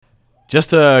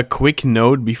Just a quick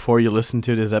note before you listen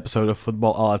to this episode of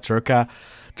Football a la Turca.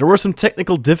 There were some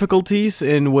technical difficulties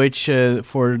in which,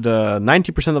 for the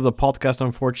 90% of the podcast,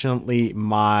 unfortunately,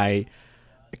 my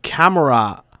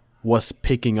camera was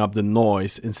picking up the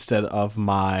noise instead of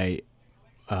my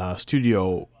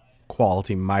studio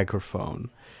quality microphone.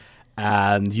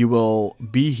 And you will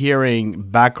be hearing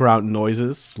background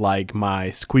noises like my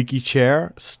squeaky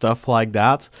chair, stuff like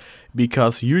that.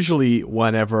 Because usually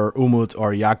whenever Umut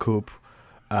or Jakub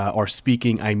are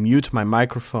speaking, I mute my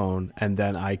microphone and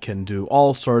then I can do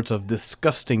all sorts of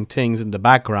disgusting things in the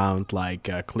background, like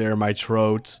clear my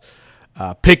throat,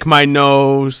 pick my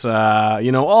nose,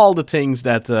 all the things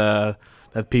that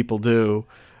people do,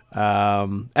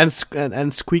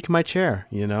 and squeak my chair,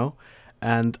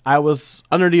 And I was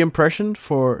under the impression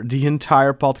for the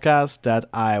entire podcast that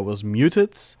I was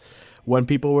muted when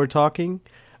people were talking.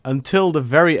 Until the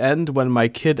very end, when my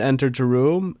kid entered the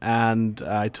room and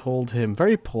I told him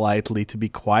very politely to be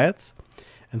quiet.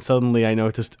 And suddenly I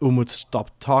noticed Umut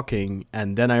stopped talking,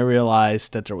 and then I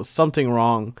realized that there was something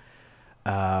wrong.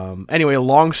 Anyway,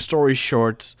 long story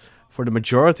short, for the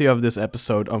majority of this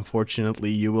episode, unfortunately,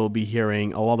 you will be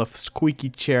hearing a lot of squeaky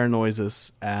chair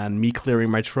noises and me clearing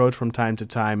my throat from time to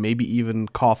time, maybe even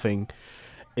coughing.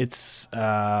 It's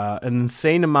an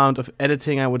insane amount of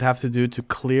editing I would have to do to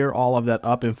clear all of that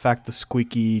up. In fact, the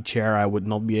squeaky chair I would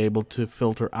not be able to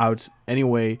filter out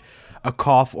anyway. A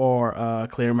cough or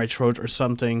clear my throat or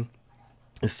something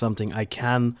is something I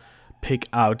can pick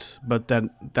out, but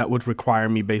then that would require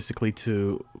me basically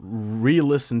to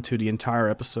re-listen to the entire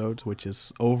episode, which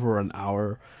is over an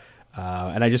hour.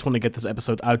 And I just want to get this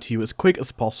episode out to you as quick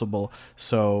as possible.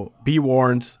 So be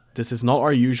warned, this is not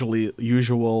our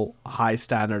usual high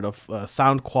standard of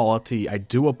sound quality. I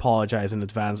do apologize in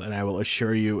advance, and I will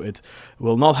assure you it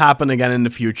will not happen again in the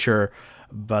future.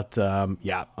 But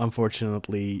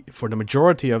unfortunately, for the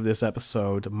majority of this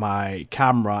episode, my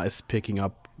camera is picking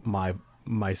up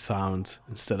my sound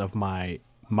instead of my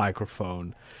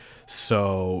microphone.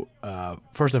 So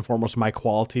first and foremost, my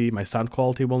sound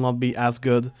quality will not be as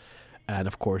good. And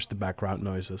of course, the background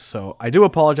noises. So I do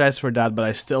apologize for that, but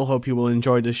I still hope you will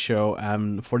enjoy this show.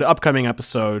 And for the upcoming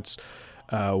episodes,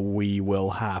 we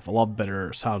will have a lot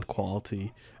better sound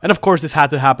quality. And of course, this had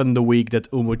to happen the week that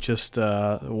Umut just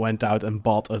went out and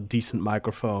bought a decent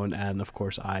microphone. And of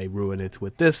course, I ruined it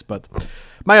with this. But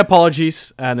my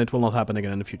apologies, and it will not happen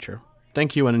again in the future.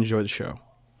 Thank you and enjoy the show.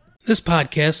 This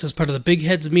podcast is part of the Big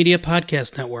Heads Media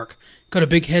Podcast Network. Go to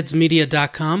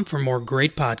bigheadsmedia.com for more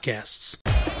great podcasts.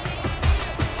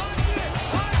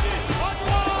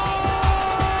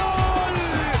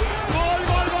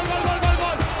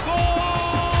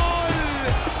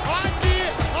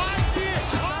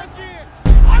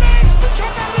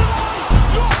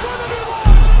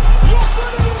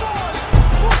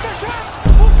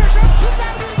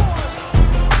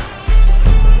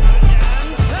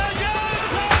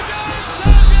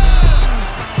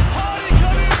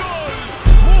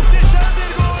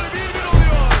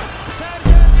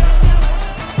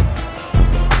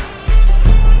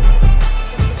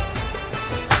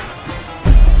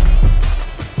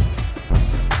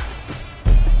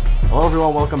 Hello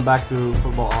everyone, welcome back to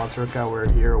Football a la Turca.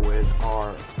 We're here with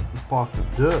our part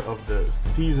 2 of the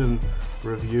season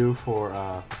review for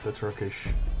the Turkish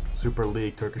Super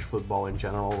League, Turkish football in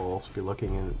general. We'll also be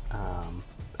looking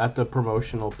at the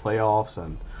promotional playoffs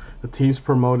and the teams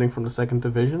promoting from the second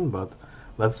division. But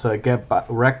let's get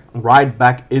right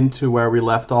back into where we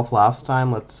left off last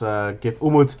time. Let's give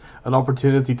Umut an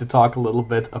opportunity to talk a little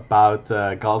bit about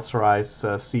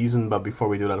Galatasaray's season. But before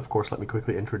we do that, of course, let me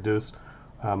quickly introduce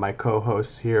my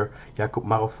co-hosts here, Jakub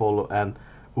Marofolo and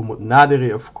Umut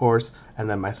Nadiri, of course, and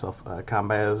then myself, Kaan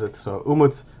Bayazit. So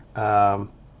Umut,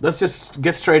 let's just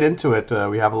get straight into it.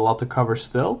 We have a lot to cover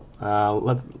still.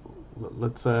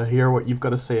 Let's hear what you've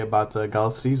got to say about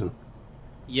Gal's season.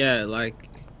 Yeah,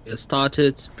 it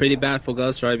started pretty bad for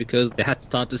Galatasaray because they had to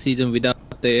start the season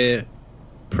without their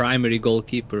primary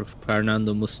goalkeeper,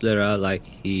 Fernando Muslera.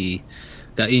 He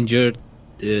got injured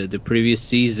the previous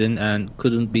season and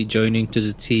couldn't be joining to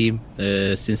the team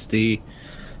since the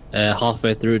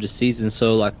halfway through the season.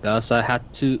 So Galatasaray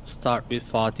had to start with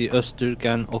Fatih Öztürk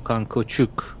and Okan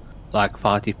Koçuk.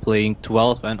 Fatih playing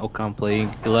 12 and Okan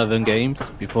playing 11 games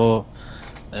before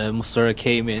Muslera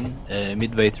came in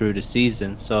midway through the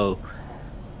season. So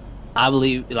I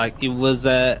believe it was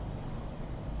a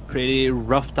pretty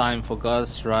rough time for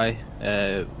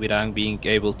Galatasaray without being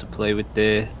able to play with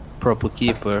the proper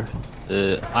keeper.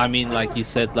 Like you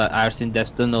said, Ersin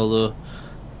Destanoğlu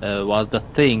was the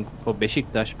thing for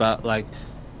Beşiktaş, but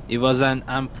it was an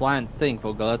unplanned thing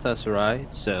for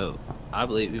Galatasaray. So I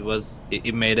believe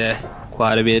it made a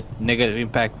quite a bit negative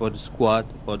impact for the squad,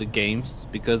 for the games,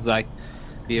 because like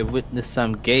we have witnessed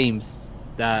some games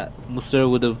that Muslera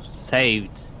would have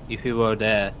saved if he were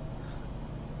there.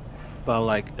 But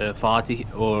like Fatih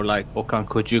or like Okan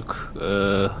Kojuk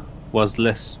was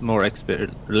less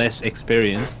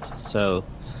experienced, so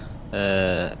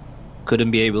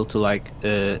couldn't be able to like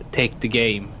take the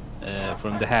game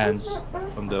from the hands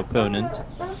from the opponent.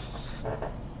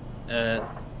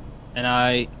 And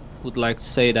I would like to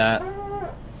say that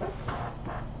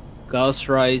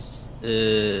Galatasaray's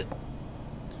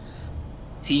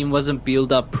team wasn't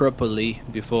built up properly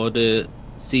before the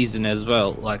season as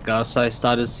well. Like Galatasaray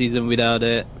started the season without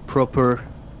a proper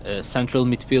central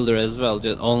midfielder as well.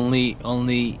 The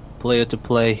only player to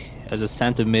play as a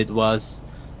center mid was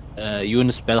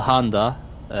Yunus Belhanda,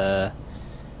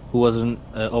 who wasn't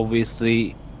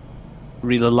obviously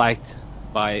really liked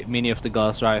by many of the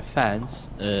Galatasaray fans.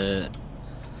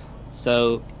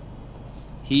 So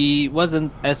he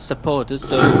wasn't as supported.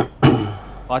 So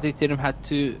Fatih Terim had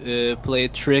to play a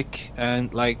trick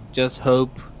and like just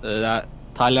hope that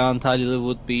Taylan Antalyalı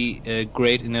would be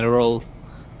great in a role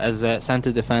as a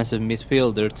center defensive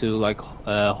midfielder to like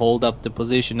hold up the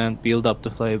position and build up the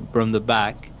play from the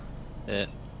back. It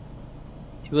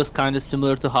was kind of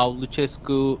similar to how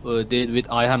Lucescu did with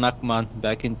Ayhan Akman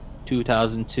back in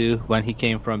 2002 when he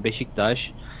came from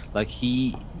Beşiktaş. Like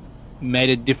he made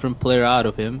a different player out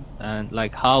of him, and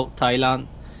like how Taylan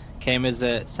came as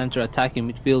a center attacking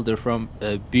midfielder from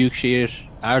Büyükşehir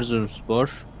Erzurumspor.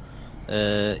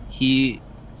 He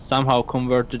somehow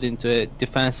converted into a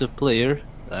defensive player,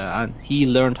 and he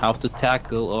learned how to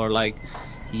tackle, or like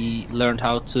he learned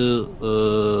how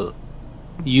to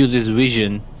use his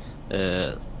vision,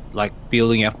 like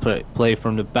building a play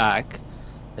from the back.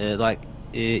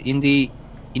 In the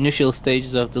initial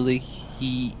stages of the league,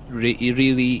 he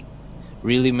really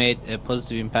made a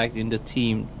positive impact in the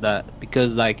team, that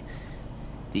because like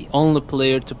the only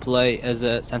player to play as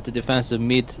a center defensive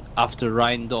mid after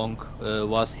Ryan Donk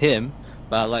was him.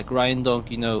 But like Ryan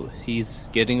Donk, you know, he's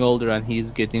getting older and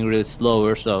he's getting really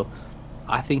slower, so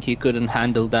I think he couldn't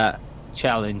handle that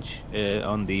challenge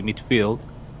on the midfield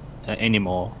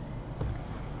anymore,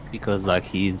 because like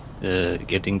he's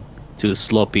getting too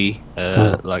sloppy,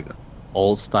 like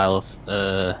old style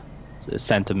of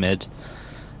center mid.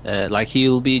 Like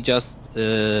he'll be just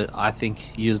I think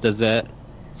used as a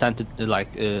center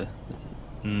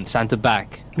center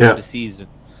back for the season.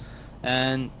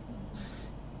 And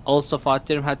also Fatih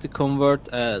Terim had to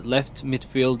convert left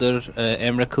midfielder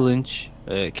Emre Kılınç,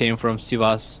 came from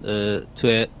Sivas, to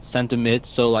a center mid.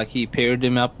 So like he paired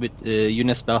him up with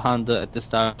Yunus Belhanda at the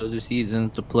start of the season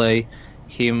to play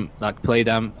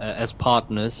them as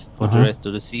partners for the rest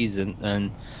of the season.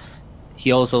 And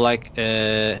he also like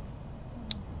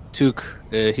took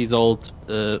his old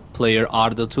player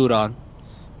Arda Turan,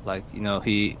 like, you know,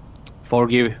 he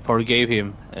forgave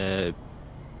him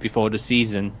before the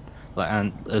season,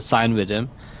 and signed with him.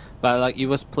 But like it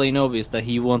was plain obvious that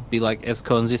he won't be like as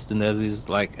consistent as his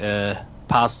like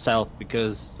past self,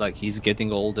 because like he's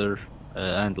getting older,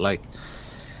 and like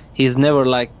he's never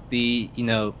like the, you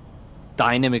know,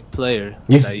 dynamic player.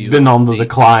 He's been on the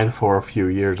decline for a few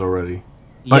years already.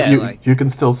 But you can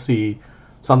still see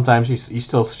sometimes he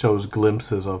still shows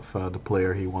glimpses of the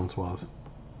player he once was.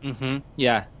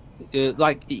 Yeah,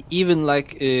 like even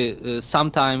like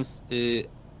sometimes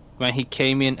when he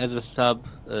came in as a sub,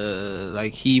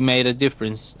 like he made a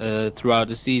difference throughout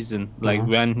the season. Like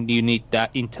when you need that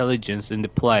intelligence in the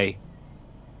play,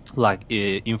 like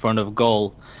in front of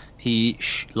goal, he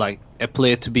like a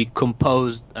player to be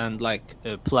composed and like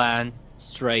plan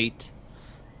straight,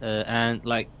 and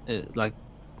like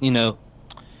you know,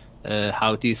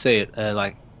 how do you say it?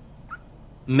 Like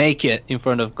make it in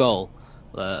front of goal,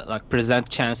 like present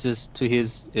chances to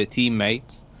his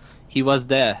teammates. He was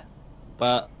there,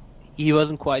 but he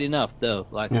wasn't quite enough though.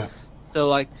 So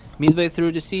like midway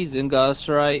through the season,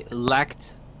 Galatasaray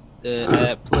lacked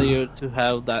a player to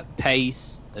have that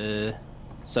pace.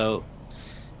 So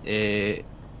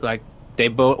like they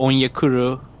bought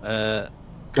Onyekuru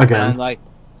again, and like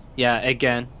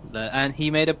again, and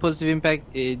he made a positive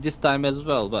impact this time as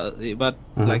well. But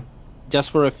like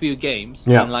just for a few games.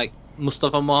 And like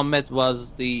Mustafa Mohamed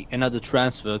was another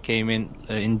transfer, came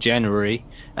in January,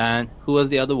 and who was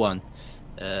the other one?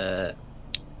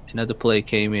 Another player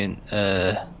came in.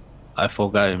 I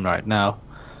forgot him right now.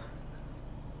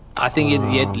 I think it's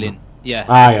Yedlin. Yeah.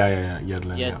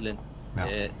 Yedlin.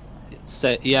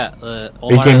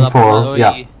 Omar El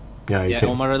Abdullahi. Yeah,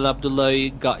 Omar El Abdullahi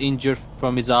got injured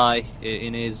from his eye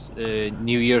in his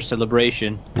New Year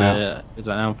celebration. It's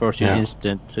an unfortunate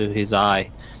incident to his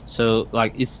eye. So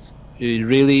like it's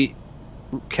really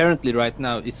currently right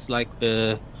now it's like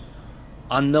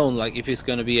unknown like if he's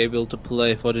gonna be able to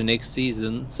play for the next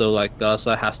season. So like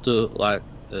Galatasaray has to like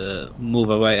move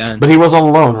away. And but he was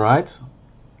on loan, right?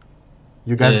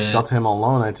 You guys got him on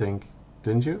loan, I think,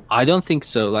 didn't you? I don't think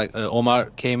so. Like Omar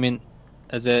came in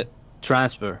as a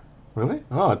transfer. Really?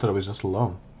 Oh, I thought it was just a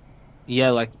loan.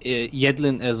 Yeah, like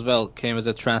Yedlin as well came as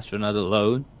a transfer, not a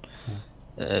loan.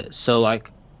 So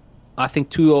like, I think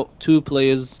two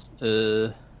players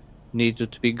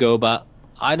needed to be go, but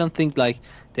I don't think like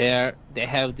they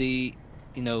have the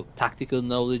tactical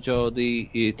knowledge or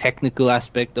the technical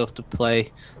aspect of the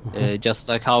play, just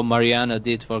like how Mariano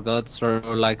did for Galatasaray,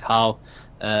 or like how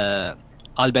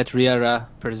Albert Riera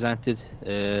presented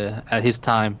at his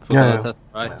time for Galatasaray,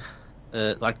 right?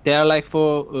 Yeah. Like they are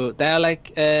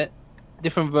like a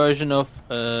different version of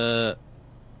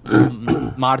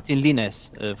Martin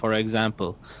Lines, for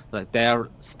example. Like they are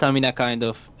stamina kind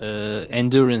of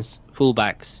endurance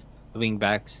fullbacks,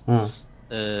 wingbacks.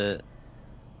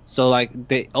 So like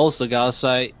they also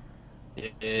Galatasaray,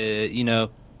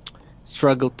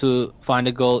 struggled to find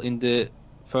a goal in the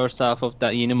first half of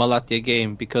that Yeni Malatya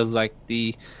game because like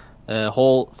the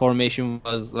whole formation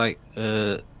was like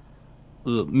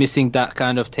missing that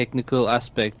kind of technical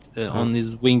aspect on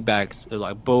his wing backs,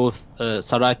 like both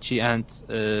Saracchi and.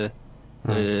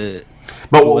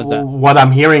 But what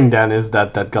I'm hearing then is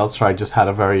that Galatasaray just had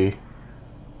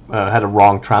a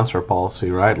wrong transfer policy,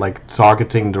 right? Like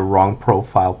targeting the wrong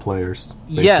profile players.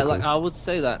 Basically. Yeah, like I would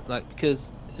say that, like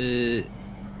because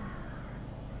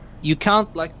you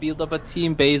can't like build up a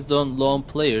team based on loan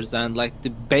players, and like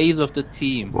the base of the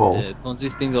team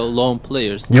consisting of loan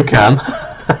players. You can.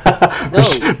 No.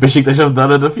 Besiktas have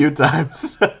done it a few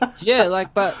times. Yeah,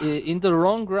 like but in the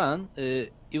long run,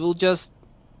 it will just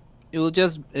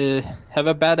have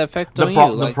a bad effect on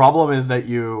you. The problem is that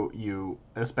you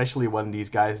especially when these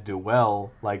guys do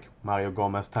well, like Mario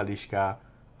Gomez, Talisca,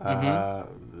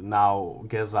 now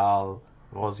Ghezal,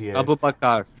 Rosier.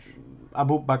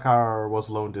 Abubakar was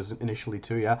loaned initially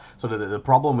too, yeah. So the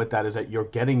problem with that is that you're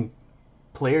getting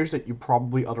players that you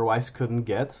probably otherwise couldn't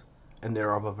get, and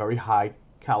they're of a very high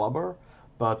caliber,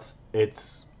 but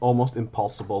it's almost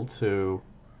impossible to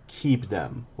keep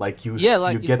them. Like you get them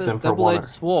for one. It's a double-edged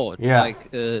sword. Yeah.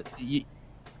 Like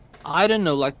I don't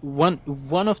know. Like one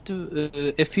of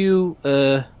the a few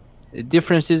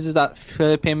differences is that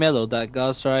Felipe Melo, that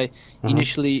Galatasaray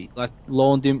initially like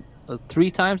loaned him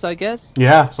 3 times, I guess.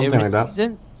 Yeah, something like that.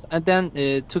 Season, and then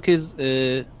took his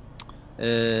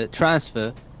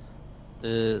transfer.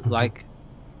 Like.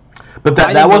 But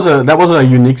that was a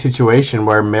unique situation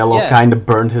where Melo kind of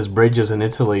burned his bridges in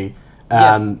Italy,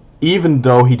 and even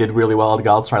though he did really well at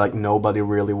Galatasaray, like nobody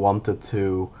really wanted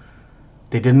to.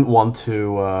 They didn't want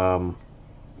to,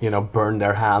 burn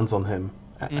their hands on him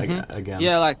again.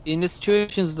 Yeah, like in the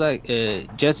situations like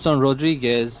Jetson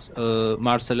Rodriguez,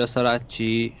 Marcelo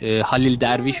Saracchi, Halil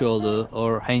Dervişoğlu,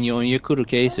 or Henyo Onyekuru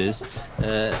cases,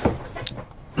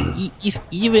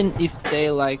 if they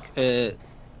like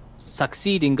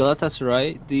succeed in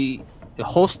Galatasaray, the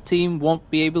host team won't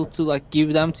be able to like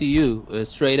give them to you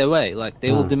straight away. Like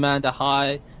they will demand a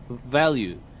high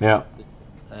value. Yeah.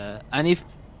 And if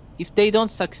they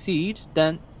don't succeed,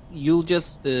 then you'll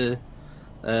just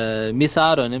miss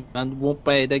out on it and won't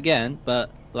pay it again. But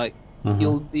like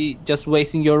you'll be just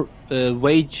wasting your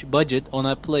wage budget on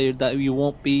a player that you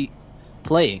won't be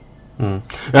playing.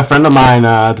 A friend of mine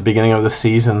at the beginning of the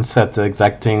season said the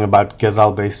exact thing about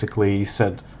Ghezal. Basically, he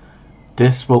said,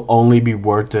 "This will only be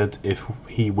worth it if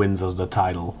he wins us the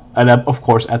title." And of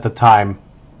course, at the time,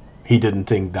 he didn't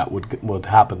think that would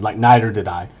happen. Like neither did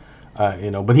I.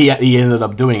 But he ended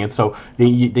up doing it. So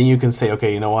then you can say,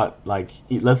 okay, you know what? Like,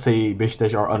 let's say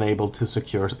Beşiktaş are unable to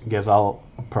secure Ghezal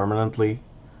permanently,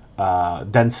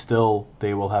 then still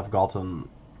they will have gotten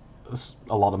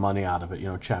a lot of money out of it.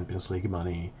 Champions League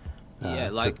money.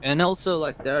 And also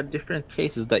like there are different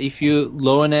cases that if you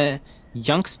loan a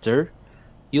youngster,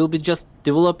 you'll be just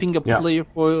developing a player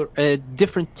for a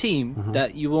different team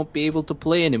that you won't be able to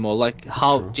play anymore. Like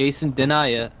how Jason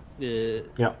Denaya.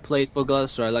 Played for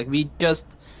Galatasaray. Like we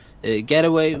just get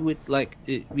away with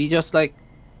we just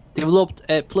developed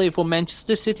a play for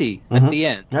Manchester City at the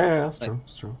end. Yeah, that's true.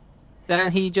 That's true.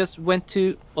 Then he just went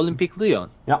to Olympique Lyon.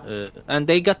 Yeah. And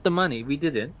they got the money. We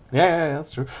didn't. Yeah,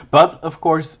 that's true. But of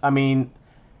course, I mean,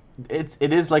 it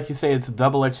is like you say, it's a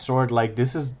double-edged sword. Like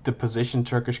this is the position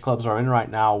Turkish clubs are in right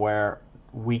now, where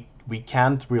we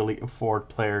can't really afford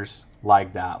players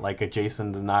like that, like a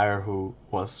Jason Denayer who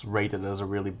was rated as a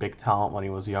really big talent when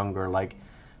he was younger. Like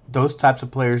those types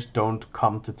of players don't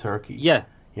come to Turkey. Yeah.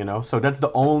 you know. So that's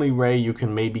the only way you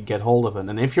can maybe get hold of it.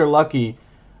 And if you're lucky,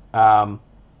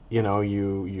 you know,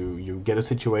 you get a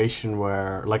situation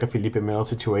where, like a Felipe Melo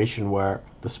situation, where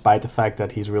despite the fact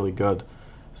that he's really good,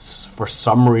 for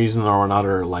some reason or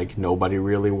another, like nobody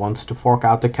really wants to fork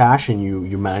out the cash, and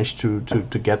you manage to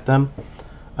get them.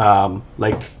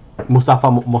 Like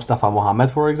Mustafa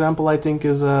Mohamed, for example, I think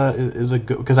is a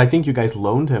good, because I think you guys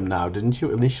loaned him now, didn't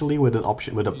you, initially with an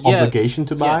option, with an obligation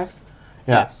to buy? Yes.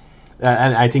 Yeah. Yes.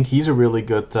 And I think he's a really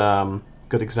good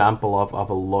good example of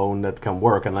a loan that can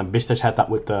work. And then Besiktas had that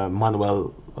with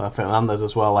Manuel Fernandez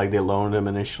as well. Like they loaned him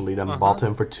initially, then bought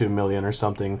him for 2 million or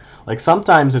something. Like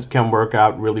sometimes it can work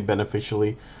out really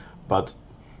beneficially, but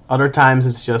other times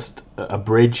it's just a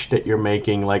bridge that you're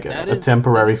making, like a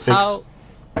temporary fix.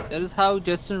 That is how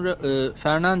Jason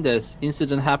Fernandez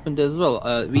incident happened as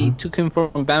well. We took him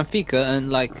from Benfica, and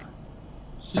like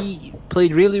he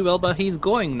played really well, but he's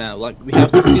going now. Like we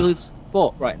have to fill his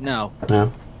spot right now. Yeah.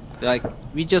 Like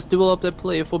we just developed a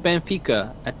player for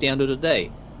Benfica at the end of the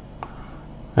day.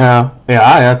 Yeah.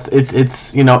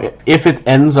 It's you know,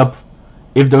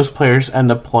 if those players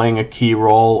end up playing a key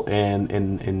role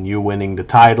in you winning the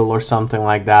title or something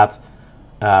like that,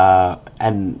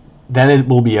 and then it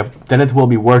will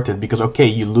be worth it, because okay,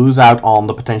 you lose out on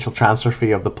the potential transfer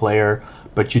fee of the player,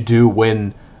 but you do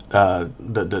win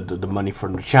the money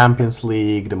from the Champions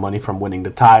League, the money from winning the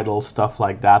title, stuff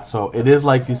like that. So it is,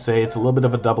 like you say, it's a little bit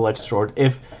of a double-edged sword.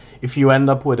 If you end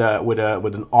up with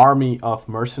an army of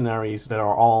mercenaries that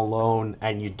are all on loan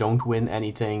and you don't win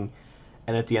anything,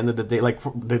 and at the end of the day, like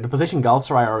the position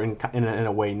Galatasaray are in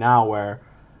a way now where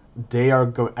they are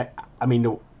going. I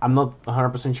mean, I'm not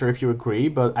 100% sure if you agree,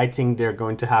 but I think they're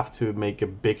going to have to make a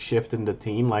big shift in the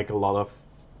team. Like a lot of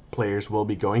players will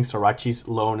be going. Sarachi's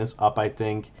loan is up, I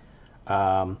think.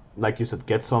 Like you said,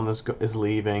 Getson is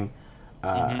leaving.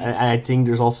 And I think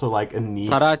there's also like a need.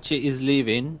 Sarachi is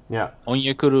leaving. Yeah.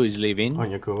 Onyekuru is leaving.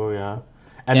 Onyekuru, yeah.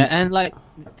 And like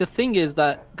the thing is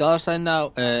that Galatasaray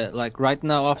now, like right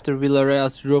now after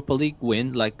Villarreal's Europa League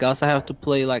win, like Galatasaray have to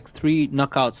play like 3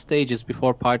 knockout stages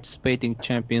before participating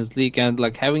Champions League, and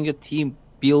like having a team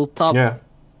built up,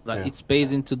 it's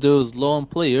based into those loan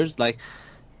players, like,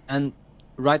 and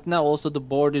right now also the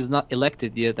board is not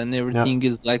elected yet, and everything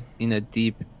is like in a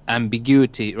deep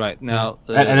ambiguity right now.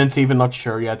 And it's even not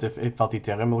sure yet if Fatih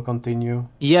Terim will continue.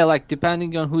 Yeah, like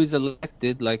depending on who is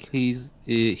elected, like he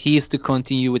is to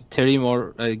continue with Terim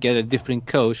or get a different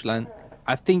coach. And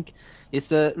I think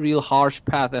it's a real harsh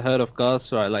path ahead of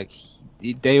Galatasaray. Like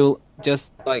they will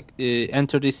just like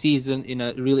enter the season in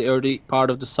a really early part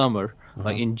of the summer,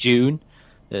 like in June.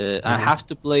 I have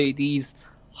to play these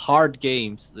hard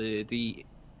games, the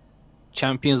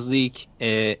Champions League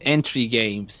entry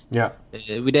games,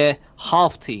 with a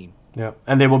half team. Yeah,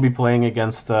 and they will be playing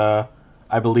against,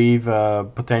 I believe,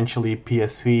 potentially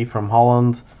PSV from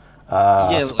Holland,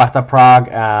 Sparta Prague,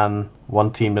 and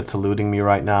one team that's eluding me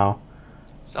right now.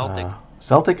 Celtic.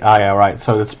 Celtic? Ah, yeah, right.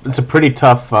 So it's a pretty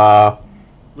tough.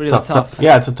 Really tough.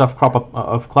 Yeah, it's a tough crop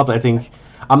of clubs. I think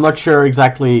I'm not sure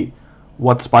exactly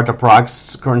what Sparta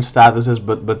Prague's current status is,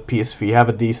 but PSV have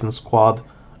a decent squad.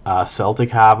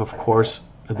 Celtic have, of course,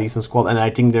 a decent squad, and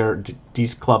I think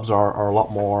these clubs are a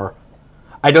lot more.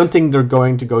 I don't think they're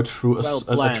going to go through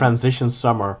a transition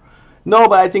summer. No,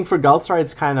 but I think for Galatasaray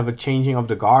it's kind of a changing of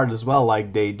the guard as well.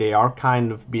 Like they are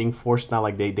kind of being forced now.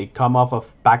 Like they come off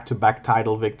of back-to-back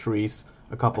title victories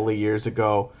a couple of years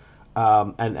ago,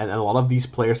 and a lot of these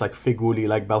players like Figuli,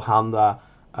 like Belhanda,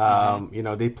 you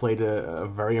know, they played a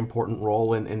very important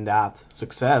role in that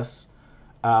success.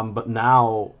 But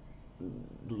now,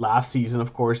 last season,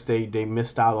 of course, they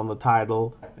missed out on the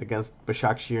title against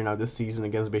Başakşehir. Now this season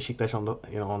against Besiktas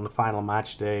on the final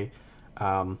match day,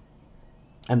 and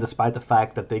despite the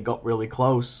fact that they got really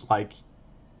close, like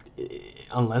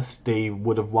unless they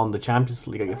would have won the Champions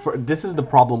League, this is the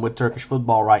problem with Turkish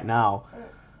football right now,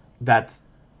 that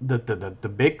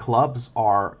the big clubs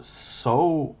are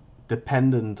so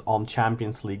dependent on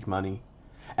Champions League money.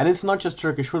 And it's not just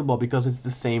Turkish football, because it's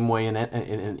the same way in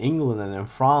England and in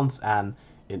France and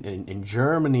in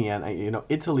Germany and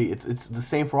Italy. It's the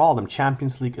same for all of them.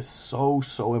 Champions League is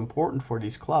so important for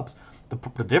these clubs.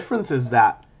 The difference is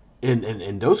that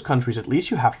in those countries, at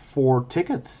least you have 4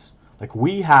 tickets. Like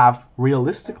we have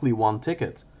realistically 1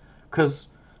 ticket, because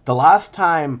the last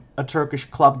time a Turkish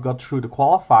club got through the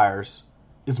qualifiers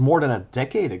is more than a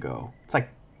decade ago. It's like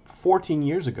 14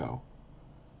 years ago.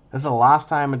 That's the last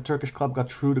time a Turkish club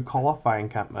got through the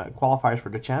qualifiers for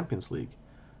the Champions League.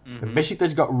 And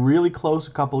Besiktas got really close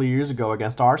a couple of years ago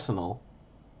against Arsenal,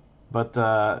 but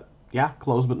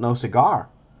close but no cigar.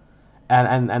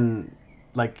 And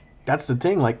like that's the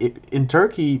thing. Like in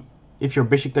Turkey, if you're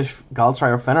Beşiktaş,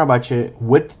 Galatasaray, or Fenerbahçe,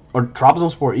 or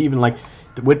Trabzonspor even, like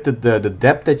with the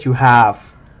depth that you have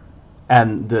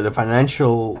and the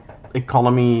financial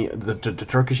economy, the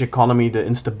Turkish economy, the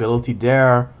instability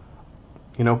there,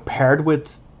 paired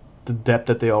with the depth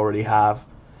that they already have,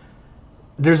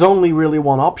 there's only really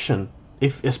one option.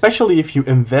 Especially if you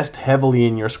invest heavily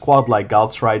in your squad, like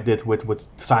Galatasaray did with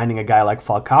signing a guy like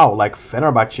Falcao, like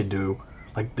Fenerbahçe do,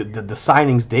 like the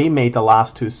signings they made the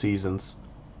last 2 seasons.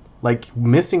 Like,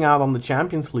 missing out on the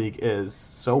Champions League is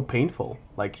so painful.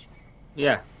 Like,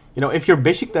 yeah, if you're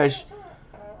Beşiktaş,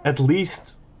 at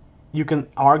least you can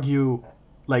argue,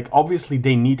 like, obviously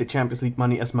they need the Champions League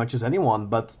money as much as anyone,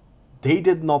 but they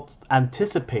did not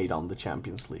anticipate on the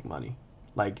Champions League money.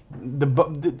 Like,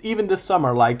 even this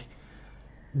summer, like,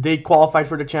 they qualified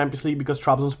for the Champions League because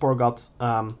Trabzonspor got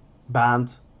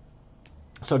banned,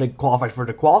 so they qualified for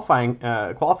the qualifying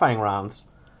rounds.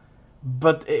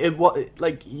 But it was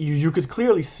like you could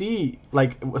clearly see,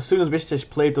 like, as soon as Beşiktaş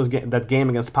played that game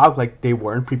against PAOK, like, they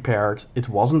weren't prepared. It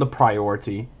wasn't a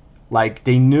priority. Like,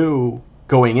 they knew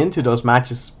going into those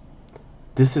matches,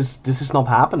 this is not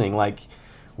happening. Like,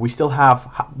 we still have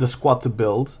the squad to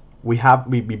build. We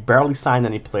barely signed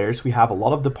any players. We have a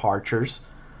lot of departures.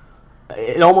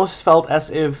 It almost felt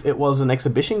as if it was an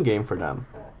exhibition game for them.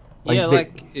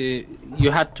 Like,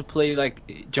 you had to play like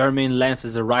Jermaine Lens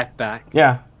as a right back.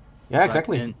 Yeah,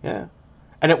 exactly.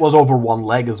 And it was over one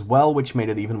leg as well, which made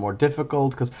it even more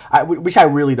difficult. Which I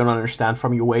really don't understand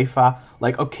from UEFA.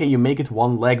 Like, okay, you make it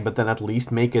one leg, but then at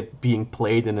least make it being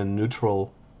played in a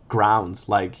neutral ground.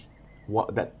 Like,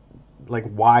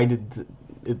 why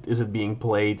is it being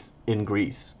played in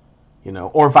Greece?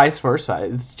 Or vice versa.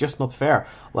 It's just not fair.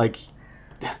 Like,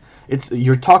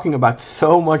 you're talking about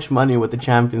so much money with the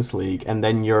Champions League, and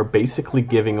then you're basically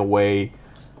giving away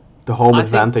the home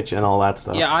advantage and all that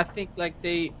stuff. Yeah, I think like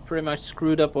they pretty much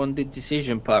screwed up on the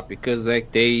decision part because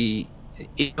like it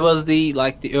was the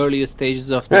earliest stages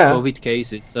of the COVID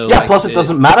cases. So plus it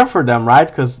doesn't matter for them, right?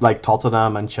 Because like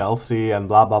Tottenham and Chelsea and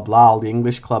blah blah blah, all the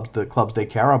English clubs, the clubs they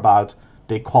care about,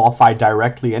 they qualify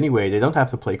directly anyway. They don't have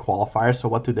to play qualifiers, so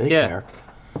what do they care?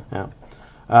 Yeah.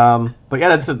 But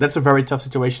yeah, that's a very tough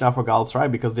situation now for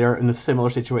Galatasaray because they're in a similar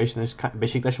situation as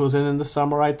Beşiktaş was in the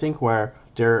summer, I think, where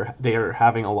they're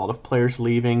having a lot of players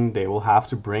leaving. They will have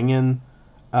to bring in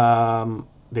a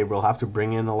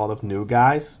lot of new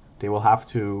guys. They will have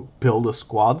to build a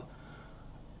squad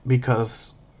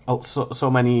because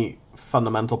so many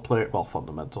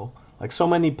so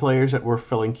many players that were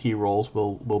filling key roles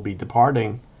will be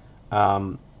departing.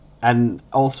 And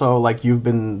also, like, you've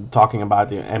been talking about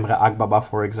Emre Akbaba,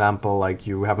 for example, like,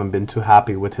 you haven't been too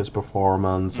happy with his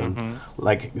performance, and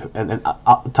like,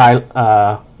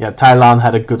 Taylan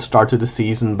had a good start to the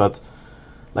season, but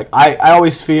like, I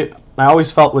always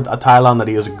felt with Taylan that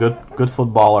he is a good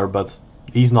footballer, but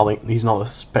he's not a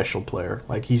special player.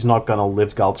 Like, he's not gonna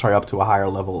lift Galatasaray up to a higher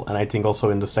level, and I think also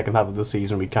in the second half of the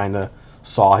season we kind of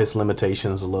saw his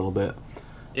limitations a little bit.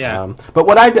 Yeah. But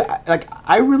what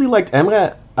I really liked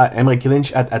Emre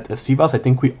Kılınç at Sivas. I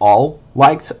think we all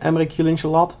liked Emre Kılınç a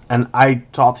lot, and I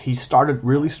thought he started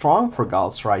really strong for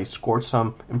Galatasaray. He scored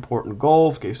some important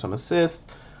goals, gave some assists.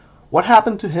 What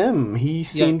happened to him? He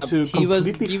seemed to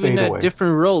completely fade away. He was given a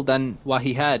different role than what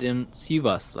he had in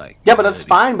Sivas. Yeah, but that's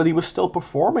fine. But he was still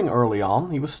performing early on.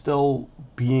 He was still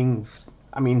being.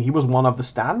 I mean, he was one of the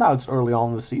standouts early on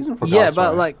in the season for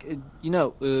Galatasaray. Yeah,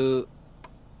 but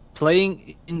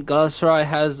playing in Galatasaray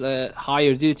has a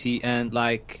higher duty, and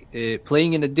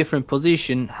playing in a different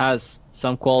position has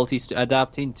some qualities to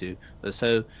adapt into.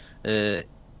 So, even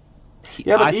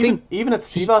at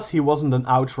Sivas, he wasn't an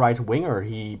outright winger.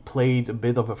 He played a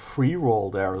bit of a free role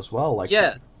there as well.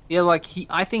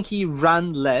 I think he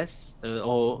ran less,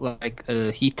 or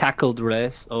he tackled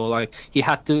less, or he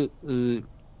had to,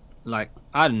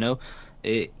 I don't know,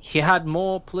 he had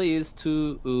more players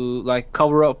to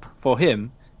cover up for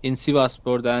him in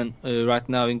Sivasspor than right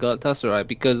now in Galatasaray,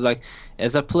 because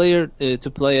as a player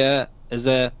to play as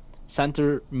a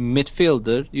center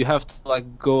midfielder, you have to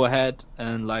go ahead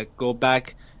and go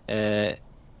back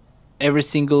every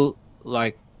single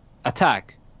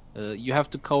attack. You have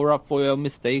to cover up for your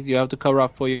mistakes. You have to cover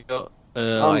up for your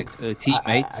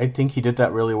teammates. I think he did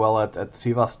that really well at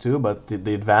Sivas too, but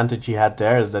the advantage he had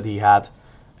there is that he had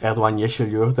Erdoğan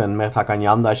Yeşilyurt and Mert Hakan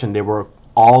Yandaş, and they were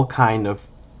all kind of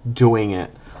doing it.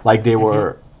 They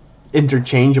were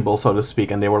interchangeable, so to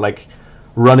speak, and they were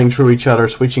running through each other,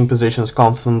 switching positions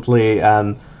constantly,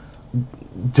 and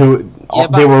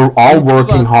they were all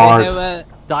working hard. They have a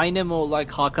dynamo like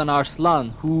Hakan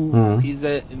Arslan, who is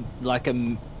a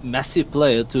massive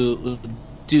player to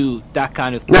do that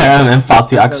kind of thing. Yeah, and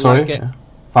Fatih Aksoy.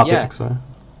 Fatih Yeah. Aksoy.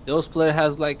 Those players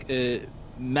has like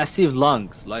massive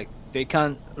lungs. Like they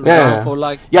can Yeah. run for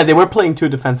like Yeah, they were playing two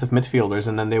defensive midfielders,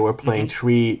 and then they were playing Mhm.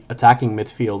 three attacking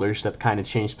midfielders that kind of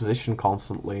changed position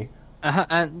constantly.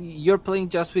 and you're playing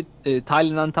just with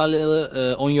Taylan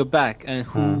Antalya on your back, and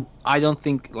who I don't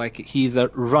think like he's a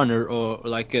runner or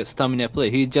like a stamina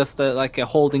player. He's just like a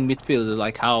holding midfielder,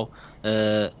 like how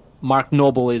Mark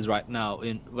Noble is right now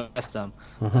in West Ham.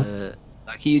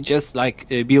 Like he just like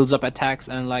builds up attacks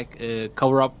and like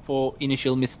cover up for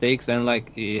initial mistakes, and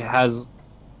like he has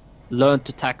learned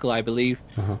to tackle, I believe,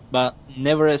 but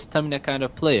never a stamina kind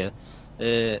of player.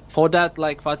 For that,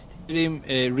 like Fatih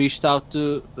Terim reached out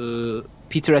to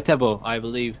Peter Etebo, I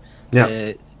believe.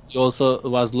 Yeah. He also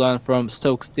was learned from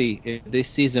Stoke City this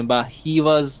season, but he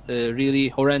was really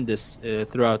horrendous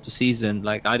throughout the season.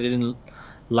 Like I didn't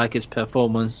like his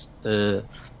performance,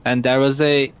 and there was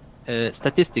a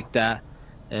statistic that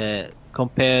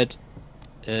compared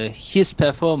his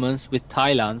performance with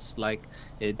Thailand's. Like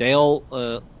they all,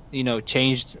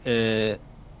 changed.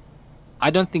 I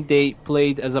don't think they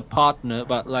played as a partner,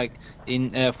 but like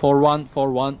in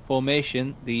 4-1-4-1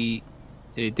 formation, the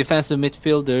defensive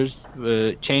midfielders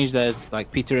changed as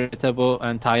like Peter Etebo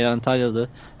and Taylan Antalya,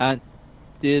 and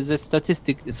there's a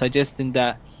statistic suggesting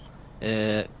that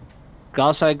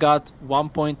Galatasaray got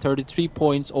 1.33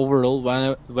 points overall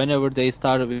whenever they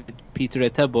started with Peter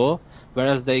Etebo,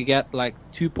 whereas they get like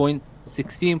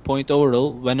 2.16 point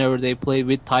overall whenever they play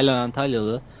with Taylan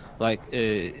Antalya. Like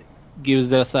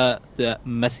gives us the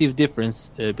massive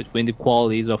difference between the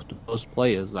qualities of those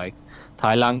players. Like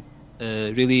Thailand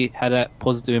really had a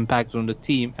positive impact on the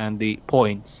team and the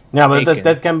points. Yeah, but taken.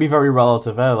 that can be very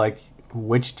relative. Like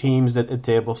which teams did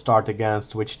Etebo start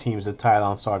against, which teams did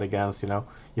Thailand start against.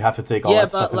 You have to take all that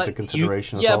stuff into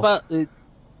consideration as well. but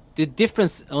the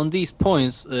difference on these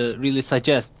points really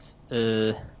suggests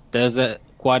there's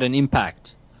quite an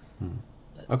impact.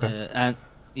 Okay.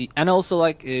 And also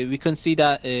like we can see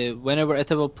that whenever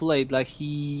Etebo played, like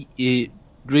he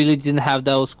really didn't have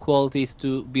those qualities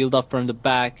to build up from the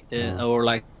back or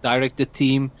like direct the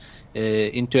team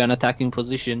into an attacking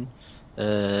position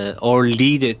or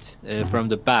lead it from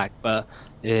the back. But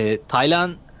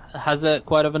Thailand has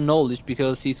quite of a knowledge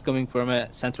because he's coming from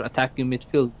a central attacking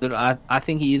midfielder. I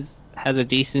think has a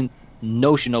decent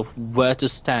notion of where to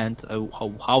stand,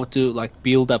 how to like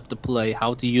build up the play,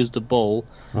 how to use the ball,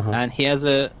 and he has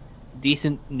a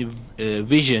decent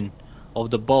vision of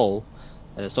the ball,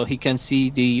 so he can see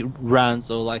the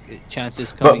runs or like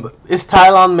chances coming. But is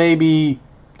Thailand maybe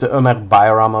the Ömer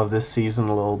Bayram of this season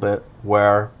a little bit,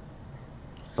 where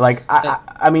like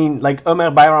I mean like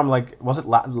Ömer Bayram, like was it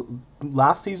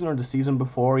last season or the season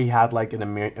before he had like an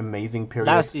amazing period?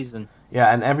 Last season.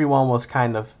 Yeah, and everyone was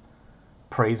kind of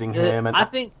praising him, and I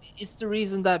think it's the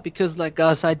reason that because like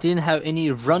I didn't have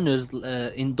any runners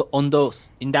in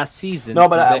that season. No,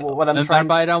 but what I'm trying.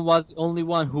 Bayram was the only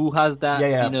one who has that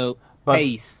but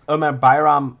pace. Ömer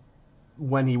Bayram,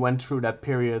 when he went through that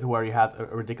period where he had a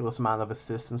ridiculous amount of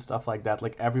assists and stuff like that,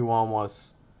 like everyone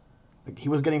was, like he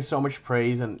was getting so much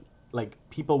praise, and like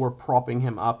people were propping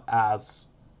him up as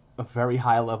a very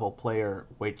high level player,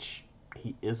 which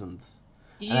he isn't.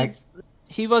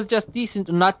 He was just decent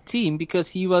on that team because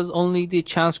he was only the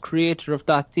chance creator of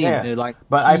that team. Yeah.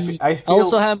 But I feel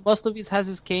also most of his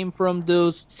passes came from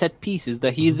those set pieces.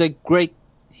 That he's a great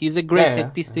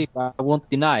set piece team. I won't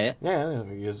deny it. Yeah,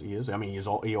 he is. I mean,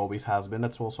 he always has been.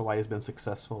 That's also why he's been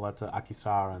successful at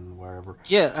Akhisar and wherever.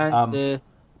 Yeah, and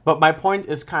but my point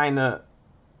is kind of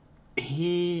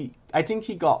I think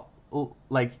he got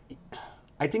like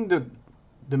I think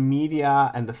the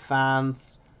media and the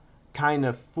fans kind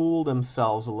of fool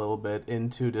themselves a little bit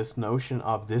into this notion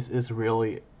of this is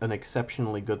really an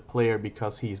exceptionally good player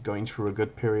because he's going through a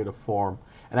good period of form.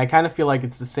 And I kind of feel like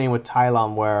it's the same with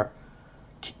Thailand, where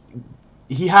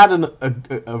he had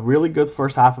a really good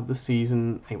first half of the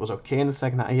season. It was okay in the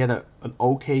second half. He had an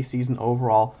okay season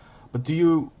overall. But do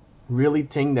you really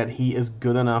think that he is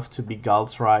good enough to be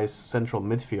Galatasaray's central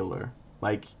midfielder?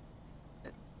 Like,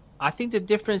 I think the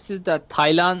difference is that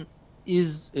Thailand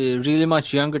is really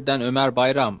much younger than Ömer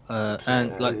Bayram,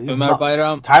 and like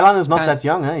Bayram. Thailand is not that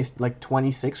young, He's like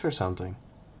 26 or something.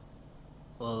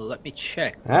 Well, let me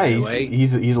check. Yeah,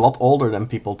 he's a lot older than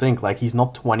people think. Like he's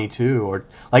not 22 or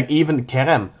like even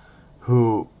Kerem,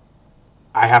 who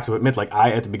I have to admit, like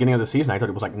at the beginning of the season I thought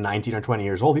he was like 19 or 20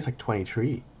 years old. He's like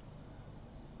 23.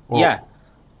 Yeah,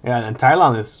 and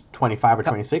Thailand is 25 or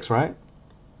 26, right?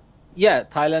 Yeah,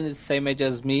 Thailand is the same age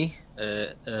as me.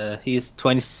 He's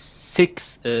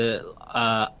 26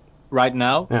 right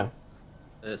now. Yeah.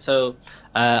 So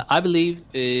I believe,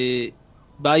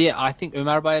 but yeah, I think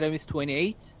Ömer Bayram is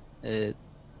 28.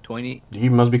 20. He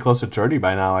must be close to 30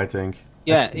 by now, I think.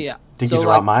 Yeah. I think So, he's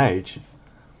around my age.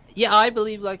 Yeah, I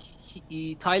believe like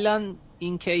Thailand,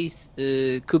 in case,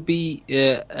 could be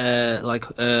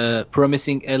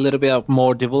promising a little bit of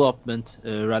more development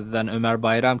rather than Ömer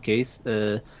Bayram case.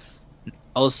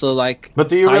 Also, like. But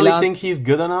do you really Thailand- think he's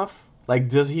good enough? Like,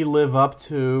 does he live up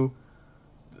to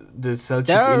the Selçuk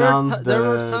There are- Inans, there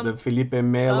are some- the Felipe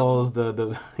Melos,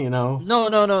 the you know? No.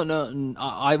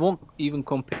 I won't even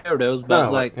compare those. But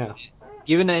No, like, yeah.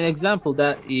 given an example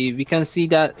that we can see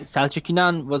that Selçuk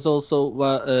İnan was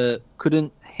also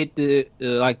couldn't hit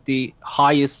the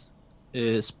highest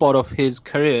spot of his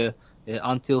career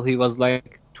until he was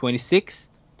like 26.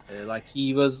 Like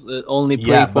he was only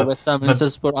playing for West Ham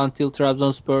Spor until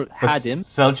Trabzonspor had him.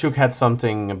 Selçuk had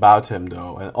something about him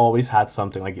though, and always had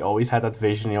something. Like he always had that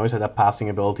vision, he always had that passing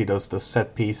ability, those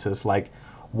set pieces. Like,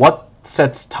 what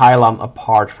sets Thailand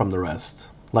apart from the rest?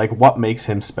 Like, what makes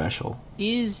him special?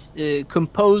 He's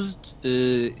composed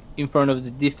in front of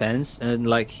the defense, and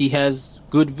like he has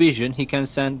good vision. He can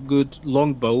send good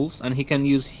long balls, and he can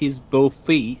use his both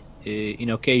feet in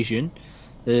occasion.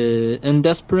 And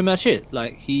that's pretty much it.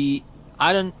 Like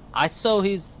I saw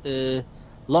his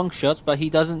long shots, but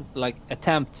he doesn't like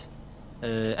attempt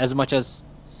as much as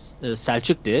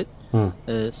Selçuk did.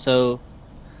 So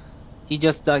he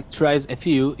just like tries a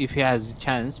few if he has a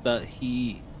chance, but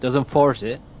he doesn't force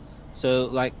it. So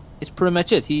like it's pretty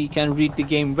much it. He can read the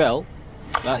game well,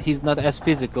 but he's not as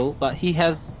physical. But he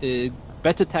has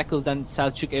better tackles than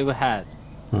Selçuk ever had.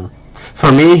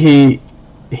 For me,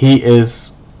 he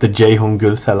is the Ceyhun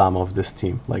Gülselam of this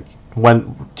team. Like what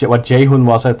Ceyhun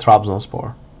was at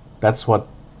Trabzonspor, that's what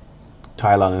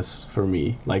Thailand is for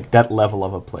me. Like that level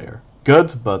of a player,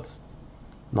 good but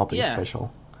nothing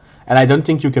special. And I don't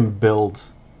think you can build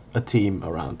a team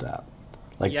around that.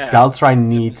 Like Galatasaray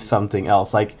needs something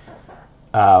else. Like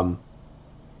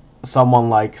someone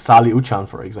like Salih Uçan,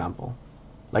 for example.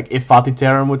 Like if Fatih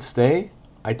Terim would stay,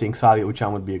 I think Salih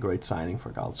Uçan would be a great signing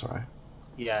for Galatasaray.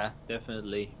 Yeah,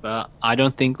 definitely. But I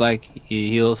don't think like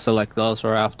he'll select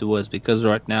Galatasaray afterwards, because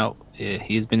right now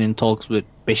he's been in talks with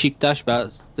Beşiktaş, but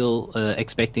still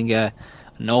expecting an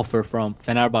offer from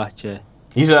Fenerbahçe.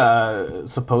 He's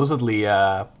supposedly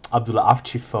Abdullah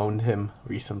Avci phoned him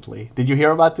recently. Did you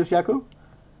hear about this, Jakub?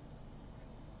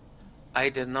 I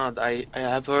did not. I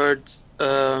have heard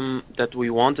that we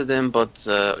wanted him, but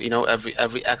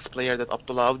every ex-player that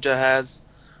Abdullah Avci has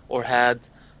or had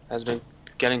has been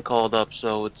getting called up,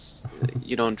 so it's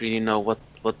you don't really know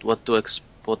what to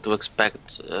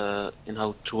expect in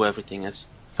how true everything is.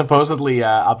 Supposedly,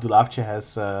 Abdullah Avci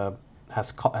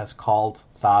has called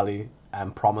Salih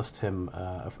and promised him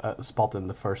a spot in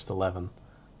the first 11.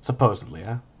 Supposedly,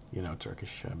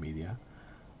 Turkish media.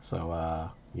 So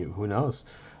who knows?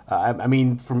 I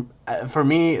mean, for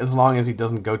me, as long as he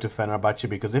doesn't go to Fenerbahçe,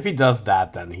 because if he does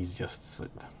that, then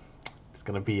it's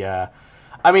gonna be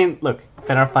I mean, look,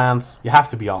 Fener fans, you have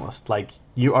to be honest. Like,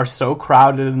 you are so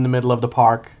crowded in the middle of the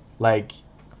park. Like,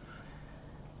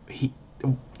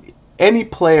 any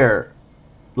player,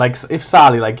 like if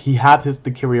Salih, like he had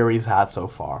the career he's had so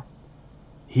far,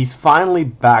 he's finally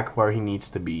back where he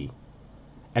needs to be,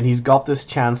 and he's got this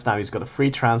chance now. He's got a free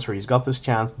transfer. He's got this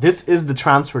chance. This is the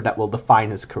transfer that will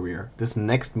define his career. This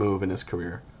next move in his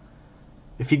career.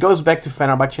 If he goes back to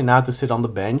Fenerbahçe now to sit on the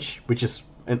bench, which is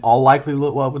in all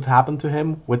likelihood what would happen to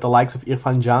him with the likes of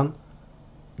Irfan Can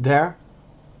there,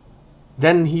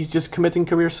 then he's just committing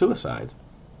career suicide.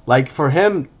 Like, for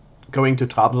him, going to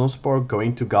Trabzonspor,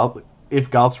 going to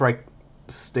if Galatasaray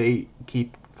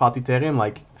keep Fatih Terim,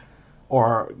 like,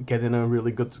 or get in a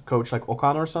really good coach like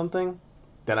Okan or something,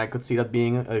 then I could see that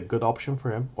being a good option for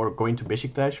him. Or going to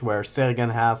Beşiktaş, where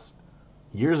Sergen has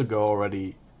years ago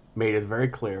already made it very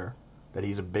clear that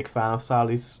he's a big fan of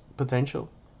Salih's potential.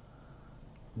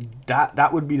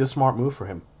 That would be the smart move for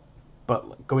him.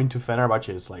 But going to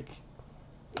Fenerbahçe is like,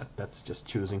 that's just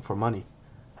choosing for money.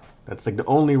 That's like the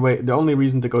only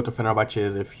reason to go to Fenerbahçe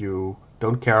is if you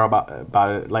don't care about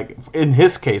it. Like in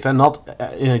his case, and not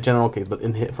in a general case, but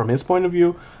from his point of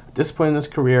view, at this point in his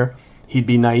career, he'd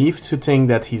be naive to think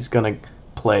that he's gonna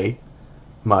play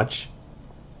much.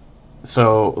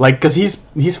 So like, because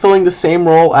he's filling the same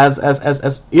role as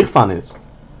Irfan is.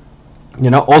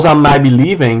 Ozan might be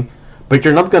leaving, but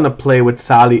you're not gonna play with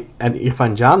Salih and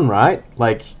Irfan Can, right?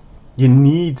 Like, you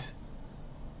need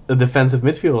a defensive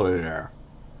midfielder there,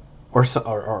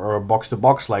 or a box to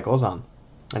box like Ozan.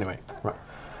 Anyway, right.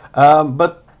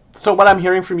 But so what I'm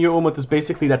hearing from you, Umut, is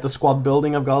basically that the squad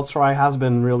building of Galatasaray has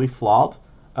been really flawed,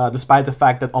 despite the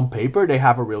fact that on paper they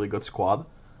have a really good squad.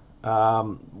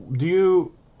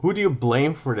 who do you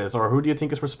blame for this, or who do you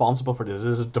think is responsible for this?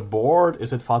 Is it the board?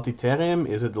 Is it Fatih Terim?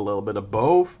 Is it a little bit of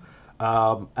both?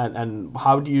 And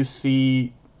how do you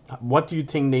see? What do you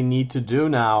think they need to do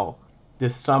now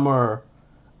this summer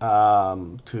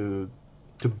to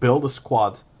build a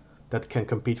squad that can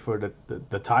compete for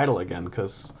the title again?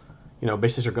 Because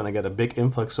Beşiktaş are going to get a big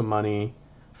influx of money.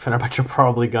 Fenerbahçe are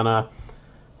probably going to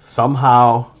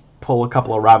somehow pull a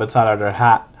couple of rabbits out of their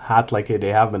hat like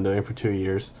they have been doing for 2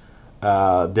 years.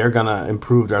 They're going to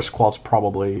improve their squads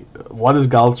probably. What is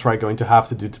Galatasaray going to have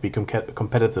to do to be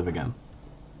competitive again?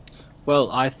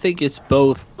 Well, I think it's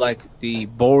both like the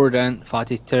board and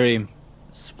Fatih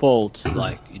Terim's fault,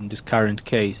 like in this current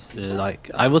case. Like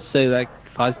I would say, like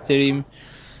Fatih Terim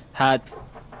had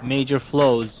major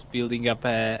flaws building up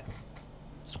a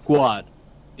squad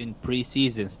in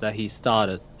pre-seasons that he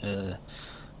started.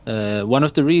 One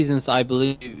of the reasons I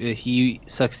believe he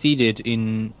succeeded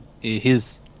in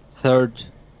his third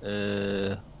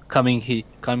coming to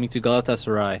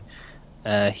Galatasaray.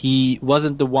 He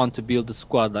wasn't the one to build the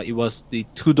squad. Like it was the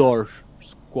Tudor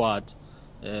squad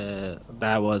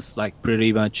that was like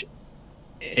pretty much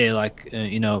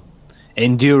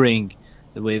enduring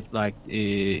with like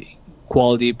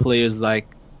quality players like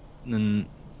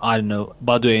I don't know,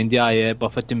 Badu Ndiaye,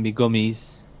 Bafetim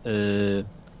Bigomis,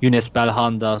 Younes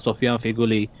Belhanda, Sofian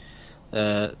Feguli,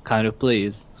 kind of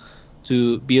players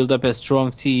to build up a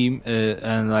strong team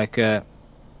and like a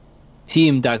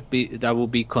team that will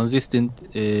be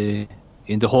consistent in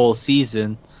the whole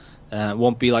season,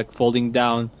 won't be like falling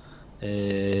down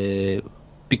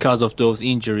because of those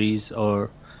injuries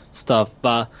or stuff.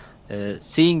 But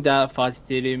seeing that Fatih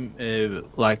Terim,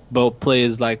 like both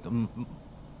players like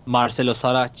Marcelo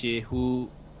Saracchi, who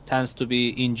tends to be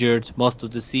injured most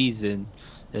of the season,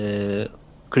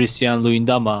 Christian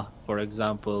Luyendama, for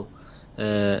example,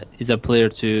 is a player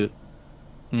to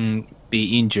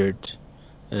be injured.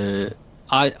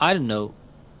 I don't know.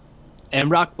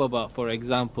 Emrah Baba, for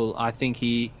example, I think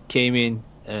he came in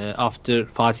after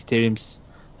Fatih Terim's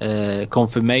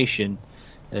confirmation.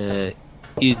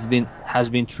 Has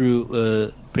been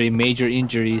through pretty major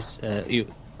injuries,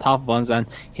 tough ones, and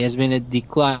he has been a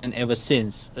decline ever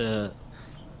since.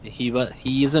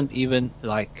 He isn't even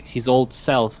like his old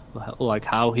self, like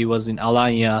how he was in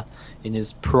Alanya in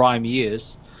his prime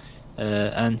years,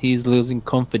 and he's losing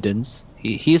confidence.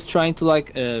 He's trying to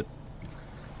like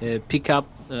pick up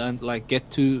and like get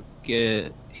to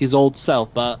his old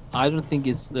self, but I don't think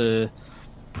it's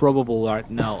probable right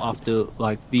now after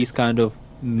like these kind of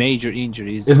major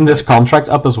injuries. Isn't this contract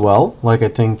up as well? Like I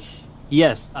think.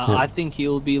 Yes, I think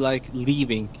he'll be like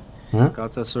leaving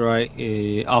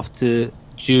Galatasaray after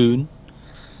June.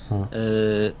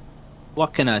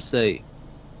 What can I say?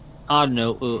 I don't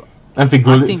know. And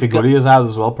Figuri is out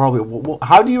as well, probably.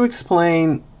 How do you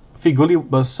explain? Figuri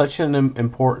was such an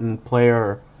important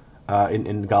player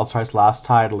in Galatasaray's last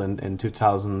title in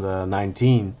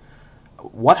 2019.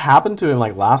 What happened to him?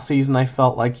 Like last season, I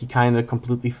felt like he kind of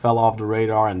completely fell off the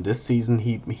radar, and this season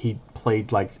he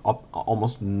played like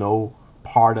almost no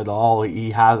part at all.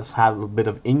 He has had a bit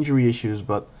of injury issues,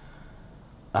 but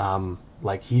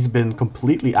like he's been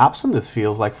completely absent. It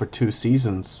feels like for 2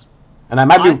 seasons, and I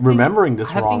might be remembering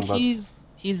this wrong. I think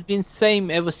he's been same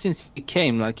ever since he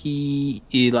came. Like he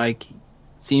like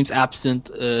seems absent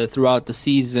throughout the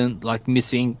season, like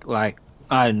missing like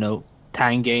I don't know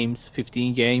 10 games,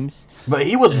 15 games. But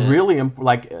he was really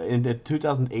like in the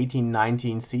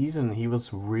 2018-19 season, he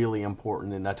was really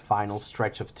important in that final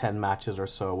stretch of 10 matches or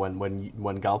so when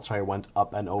Galatasaray went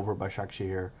up and over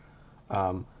Başakşehir.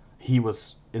 He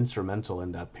was instrumental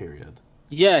in that period.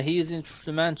 Yeah, he is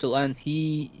instrumental, and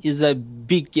he is a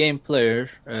big game player,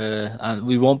 and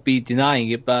we won't be denying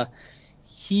it, but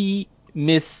he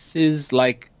misses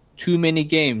like too many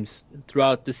games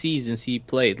throughout the seasons he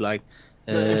played. Like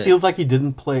it feels like he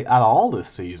didn't play at all this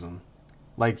season.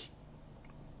 Like,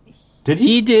 did he?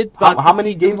 He did, but how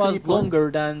many games was did he play?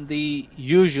 Longer than the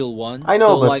usual one. I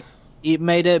know, so but like it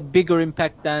made a bigger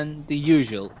impact than the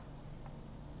usual.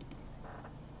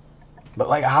 But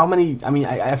like how many? I mean,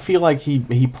 I feel like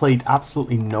he played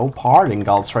absolutely no part in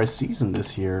Galatasaray's season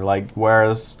this year. Like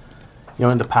whereas,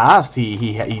 in the past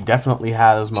he definitely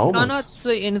had his moments. I cannot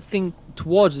say anything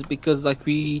towards it because like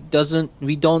we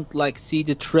don't like see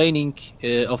the training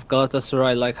of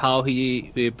Galatasaray, like how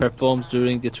he performs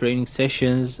during the training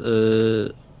sessions,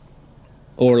 or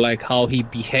like how he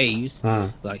behaves.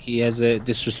 Like he has a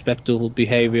disrespectful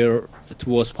behavior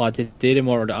towards Fatih Terim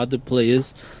or the other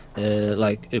players.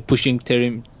 Like pushing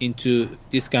Terim into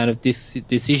this kind of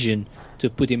decision to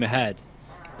put him ahead.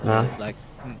 Like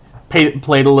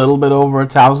played a little bit over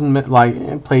 1,000,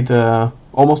 like played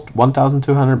almost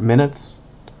 1,200 minutes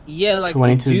Yeah, like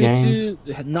 22 due games.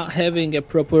 to not having a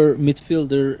proper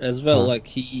midfielder as well, Huh. like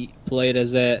he played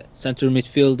as a center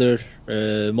midfielder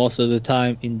most of the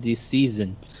time in this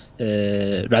season,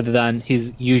 rather than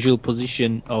his usual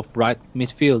position of right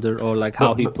midfielder, or like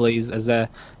how he But plays as a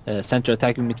center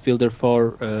attacking midfielder for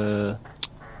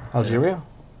Algeria.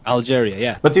 Algeria.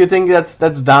 Yeah. But do you think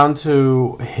that's down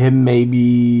to him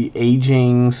maybe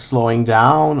aging, slowing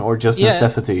down, or just Yeah,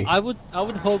 necessity? I would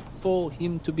hope for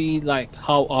him to be like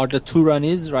how Arda Turan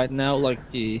is right now. Like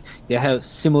they have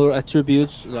similar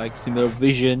attributes, like similar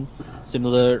vision,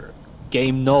 similar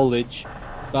game knowledge,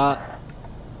 but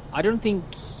I don't think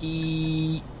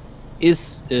he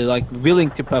is like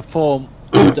willing to perform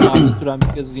up to Arda Turan,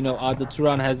 because Arda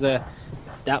Turan has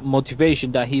that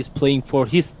motivation that he's playing for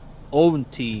his own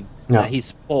team Yeah. that he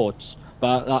supports.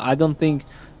 But I don't think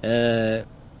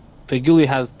Feghouli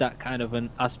has that kind of an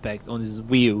aspect on his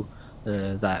view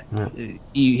that Yeah.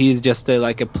 he's just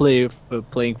like a player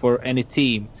playing for any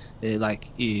team,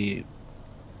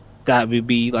 that will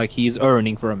be like he's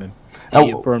earning from him,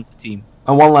 from the team.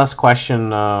 And one last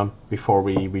question before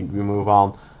we move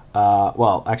on.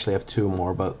 Well, actually, I have two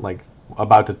more, but like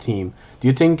about the team. Do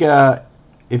you think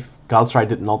if Galatasaray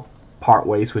did not part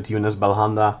ways with Yunus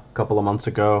Belhanda a couple of months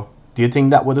ago, do you think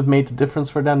that would have made a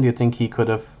difference for them? Do you think he could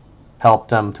have helped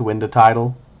them to win the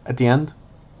title at the end?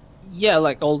 Yeah,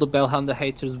 like all the Belhanda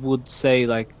haters would say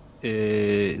like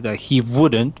he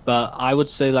wouldn't, but I would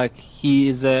say like he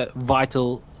is a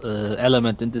vital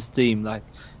element in this team. Like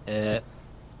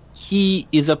he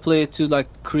is a player to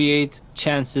like create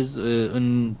chances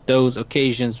in those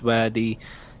occasions where the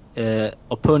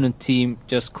opponent team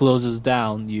just closes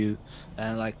down you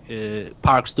and like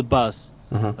parks the bus.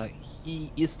 Mhm. Like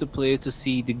he is the player to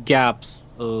see the gaps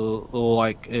or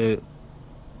like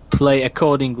play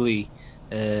accordingly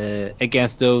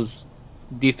against those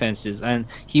defenses, and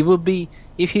he would be,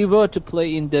 if he were to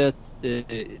play in the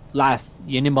last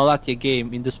Yeni Malatya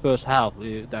game in this first half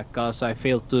that Galatasaray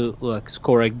failed to like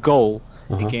score a goal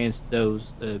Mhm. against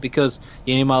those because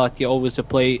Yeni Malatya always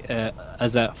play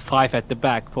as a 5 at the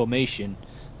back formation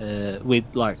with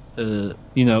like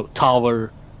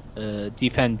tower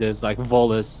defenders like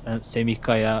Voles and Semih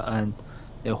Kaya and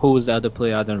who was the other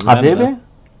player, I don't remember. Adebe?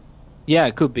 Yeah,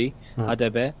 it could be Hmm.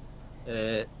 Adebe.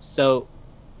 So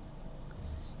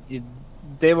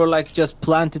they were like just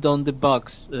planted on the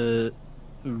box,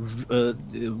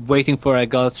 waiting for a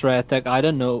Galatasaray attack. I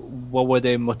don't know what were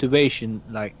their motivation.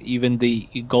 Like even the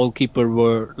goalkeeper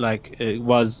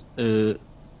was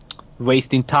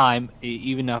wasting time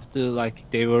even after like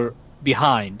they were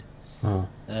behind. Hmm.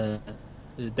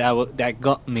 That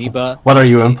got me. But What are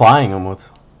you implying, Umut?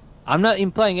 I'm not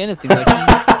implying anything.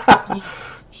 Like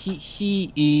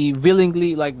he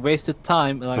willingly like wasted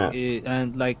time, like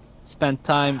and like spent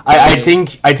time. I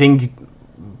think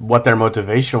what their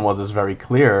motivation was is very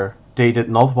clear. They did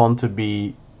not want to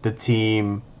be the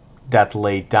team that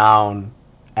laid down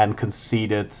and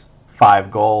conceded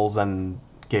 5 goals and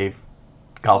gave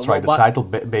Galatasaray the title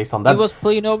based on that. It was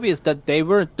plain obvious that they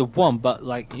weren't the one, but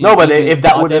like No, but if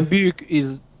that would have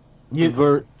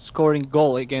were scoring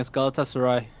goal against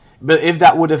Galatasaray. But if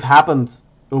that would have happened,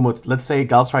 Umut, let's say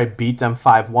Galatasaray beat them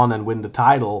 5-1 and win the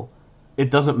title, it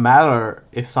doesn't matter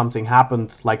if something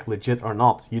happened like legit or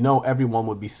not. Everyone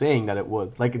would be saying that it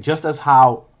would. Like just as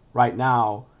how right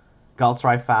now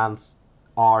Galatasaray fans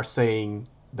are saying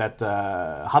that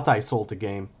Hatay sold the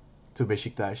game to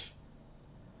Beşiktaş,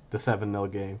 the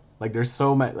 7-0 game. Like there's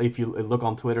so many. If you look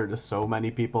on Twitter, there's so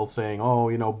many people saying, "Oh,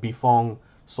 Buffon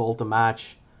sold the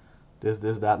match, this,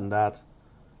 that, and that."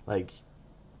 Like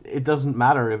it doesn't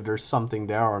matter if there's something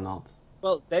there or not.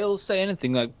 Well, they'll say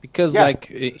anything because like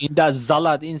in that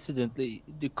Zalat incident,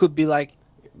 it could be like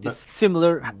this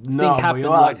similar thing happened,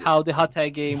 like how the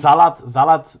Hatay game.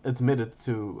 Zalat admitted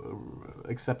to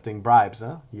accepting bribes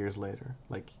years later.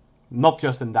 Like not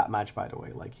just in that match, by the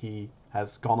way. Like he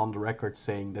has gone on the record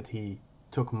saying that he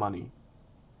took money.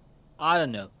 I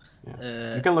don't know.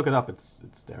 Yeah. You can look it up. It's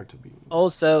there to be.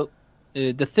 Also,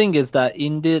 the thing is that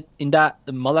in that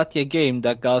Malatya game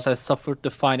that Galatasaray suffered to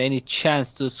find any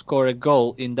chance to score a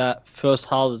goal in that first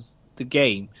half of the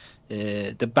game,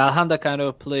 the Belhanda kind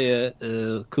of player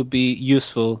could be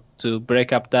useful to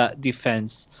break up that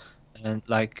defense and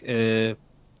like make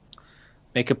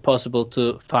it possible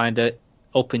to find an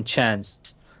open chance.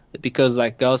 Because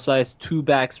like Galatasaray's 2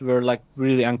 backs were like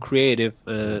really uncreative,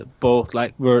 both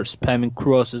like were spamming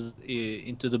crosses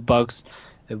into the box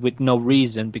with no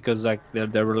reason, because like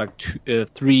there were like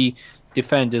 3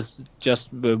 defenders just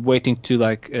waiting to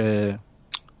like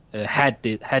head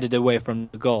it away from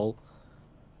the goal.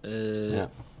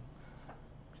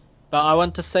 But I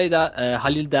want to say that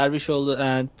Halil Dervişoğlu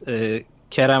and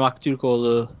Kerem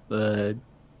Aktürkoğlu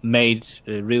made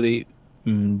a really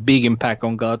big impact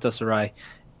on Galatasaray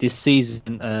this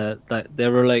season. That they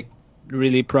were like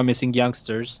really promising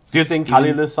youngsters. Do you think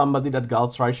Halil is somebody that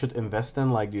Galatasaray should invest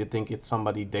in? Like, do you think it's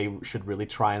somebody they should really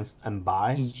try and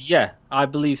buy? Yeah, I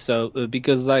believe so.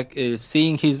 Because like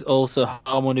seeing his also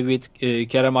harmony with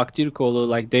Kerem Aktürkoğlu,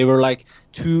 like they were like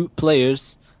two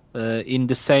players in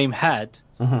the same head.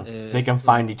 They can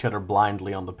find each other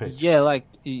blindly on the pitch. Yeah, like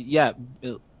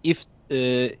if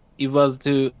it was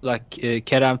to like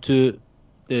Kerem to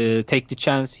take the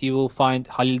chance, he will find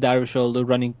Halil Dervişoğlu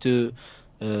running to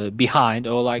behind,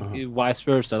 or like vice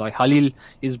versa. Like Halil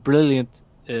is brilliant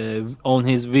on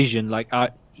his vision. Like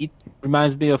it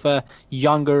reminds me of a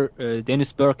younger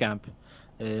Dennis Bergkamp.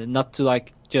 Not to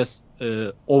like just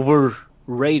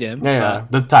overrate him. Yeah,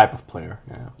 the type of player.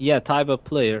 Yeah, type of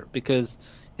player, because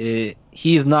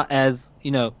he's not as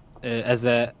as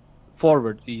a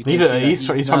forward. He's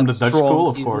from the Dutch school,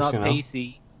 of course. He's not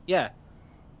pacey. Yeah.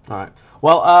 All right.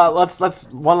 Well, let's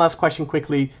one last question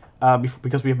quickly,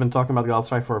 because we've been talking about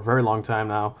Galatasaray for a very long time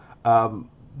now.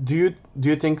 Do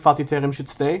you think Fatih Terim should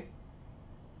stay?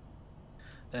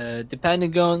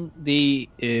 Depending on the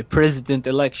president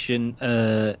election,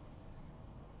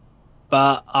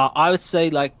 but I would say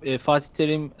like Fatih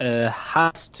Terim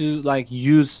has to like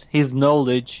use his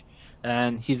knowledge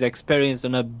and his experience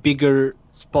on a bigger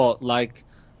spot, like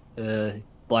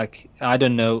I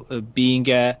don't know, being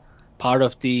a part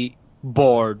of the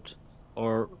board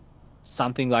or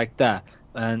something like that,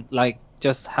 and like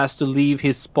just has to leave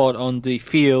his spot on the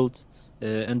field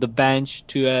and the bench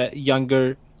to a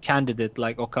younger candidate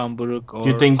like Okan Buruk. Or do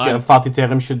you think Fatih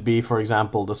Terim should be, for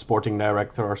example, the sporting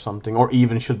director or something, or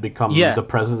even should become the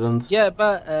president? Yeah,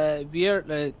 but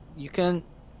you can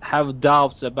have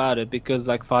doubts about it, because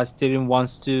like Fatih Terim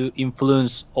wants to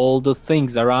influence all the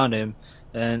things around him,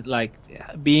 and like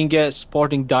being a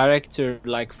sporting director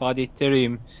like Fatih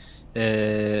Terim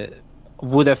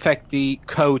would affect the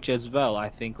coach as well. I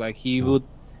think like he would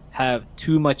have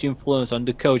too much influence on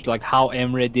the coach, like how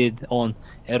Emre did on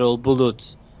Erol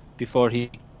Bulut before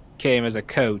he came as a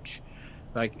coach.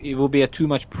 Like it will be too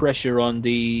much pressure on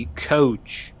the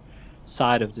coach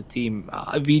side of the team.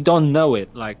 We don't know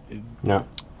it. Like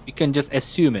we can just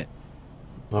assume it.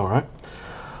 All right,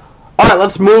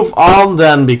 let's move on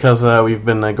then, because we've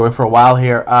been going for a while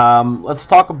here. Let's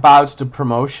talk about the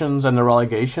promotions and the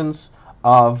relegations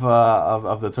of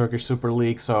the Turkish Super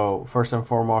League. So first and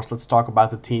foremost, let's talk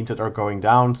about the teams that are going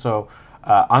down. So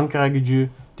Ankaragücü,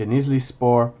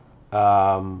 Denizlispor,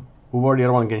 who were the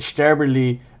other one?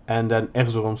 Gençlerbirliği, and then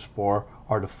Erzurumspor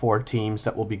are the four teams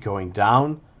that will be going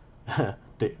down.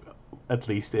 At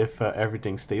least if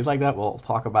everything stays like that. We'll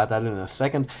talk about that in a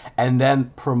second. And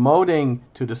then promoting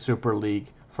to the Super League,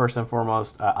 first and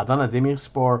foremost, Adana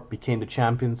Demirspor became the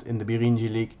champions in the Birinci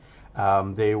League.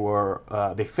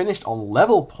 They finished on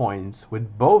level points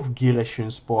with both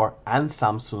Giresunspor and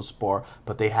Samsunspor,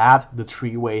 but they had the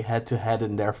three-way head-to-head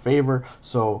in their favor.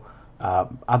 So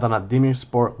Adana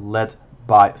Demirspor, led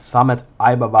by Samet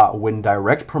Aybaba, win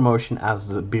direct promotion as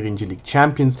the Birinci League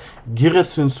champions.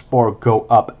 Giresunspor go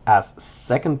up as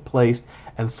second placed,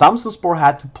 and Samsunspor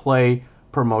had to play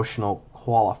promotional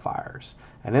qualifiers.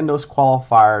 And in those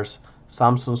qualifiers,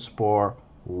 Samsunspor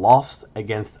lost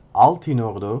against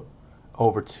Altınordu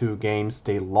over 2 games.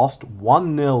 They lost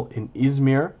 1-0 in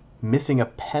Izmir, missing a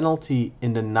penalty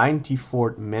in the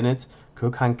 94th minute.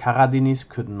 Gökhan Karadeniz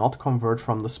could not convert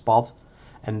from the spot.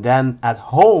 And then at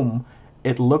home,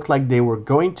 it looked like they were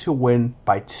going to win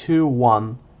by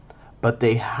 2-1, but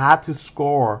they had to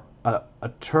score a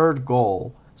third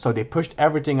goal. So they pushed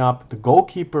everything up. The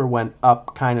goalkeeper went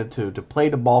up kind of to play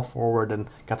the ball forward and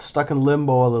got stuck in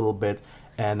limbo a little bit.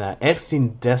 And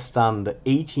Ersin Destan, the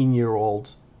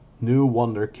 18-year-old new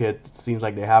wonder kid, it seems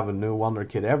like they have a new wonder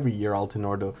kid every year,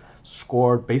 Altınordu,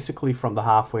 scored basically from the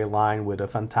halfway line with a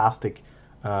fantastic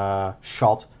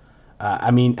shot.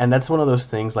 And that's one of those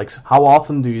things, like how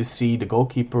often do you see the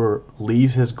goalkeeper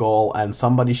leaves his goal and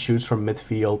somebody shoots from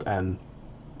midfield and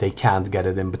they can't get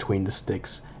it in between the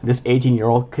sticks? This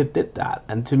 18-year-old kid did that,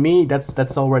 and to me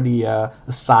that's already a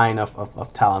sign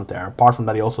of talent there. Apart from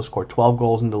that, he also scored 12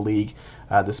 goals in the league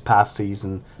this past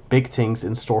season. Big things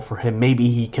in store for him.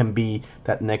 Maybe he can be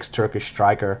that next Turkish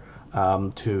striker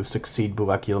to succeed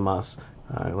Burak Yilmaz.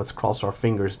 Let's cross our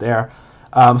fingers there.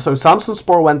 So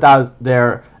Samsunspor went out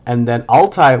there, and then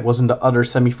Altay was in the other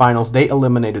semifinals. They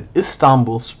eliminated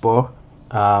Istanbulspor.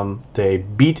 They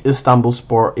beat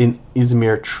Istanbulspor in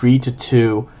Izmir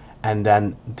 3-2, and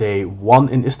then they won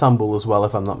in Istanbul as well,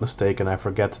 if I'm not mistaken. I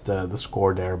forget the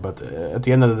score there, but at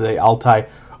the end of the day, Altay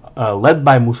led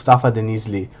by Mustafa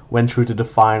Denizli, went through to the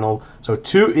final. So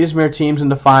 2 Izmir teams in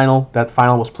the final. That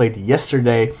final was played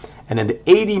yesterday. And in the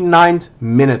 89th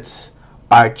minute,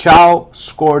 Bayçao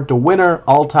scored the winner.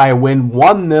 Altay win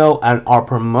 1-0 and are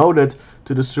promoted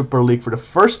to the Super League for the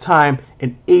first time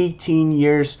in 18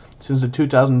 years since the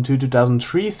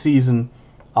 2002-2003 season.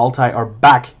 Altay are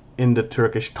back in the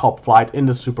Turkish top flight in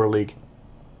the Super League,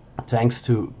 thanks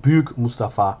to Büyük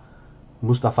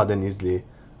Mustafa Denizli,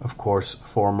 of course,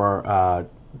 former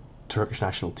Turkish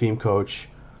national team coach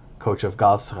of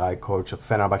Galatasaray, coach of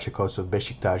Fenerbahce, coach of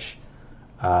Beşiktaş,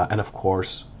 and of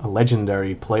course a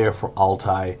legendary player for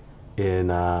Altay in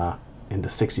the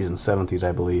 60s and 70s,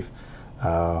 I believe,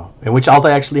 in which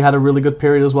Altay actually had a really good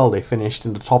period as well. They finished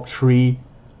in the top 3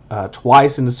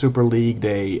 twice in the Super League.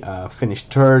 They finished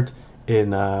 3rd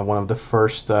in one of the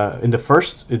first in the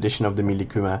first edition of the Milli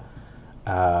Küme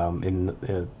in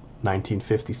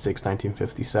 1956,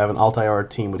 1957. Altay are a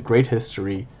team with great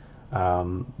history,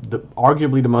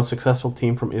 arguably the most successful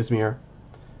team from Izmir,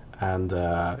 and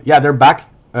they're back.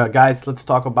 Guys, let's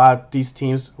talk about these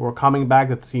teams who are coming back,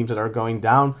 the teams that are going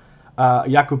down.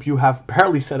 Jakub, you have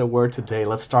barely said a word today.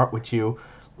 Let's start with you.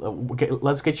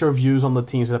 Let's get your views on the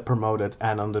teams that are promoted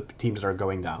and on the teams that are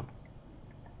going down.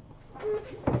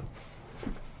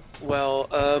 Well,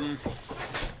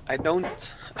 I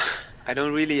don't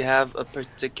really have a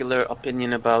particular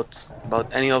opinion about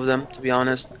any of them, to be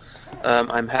honest.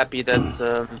 I'm happy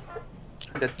that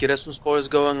Giresunspor is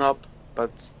going up,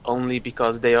 but only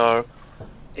because they are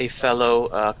a fellow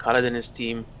Karadeniz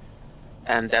team,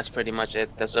 and that's pretty much it.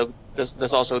 That's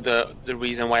also the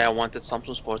reason why I wanted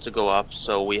Samsunspor to go up,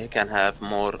 so we can have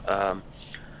more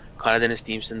Karadeniz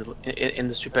teams in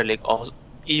the Super League. Also,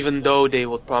 even though they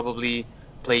would probably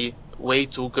play way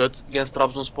too good against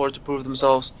Trabzonspor to prove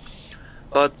themselves,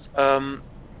 but the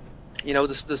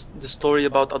story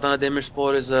about Adana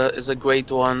Demirspor is a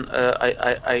great one.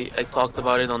 I talked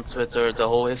about it on Twitter. The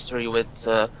whole history with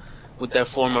their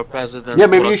former president. Yeah,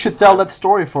 maybe you should tell that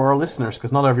story for our listeners,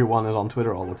 because not everyone is on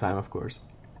Twitter all the time, of course.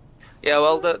 Yeah,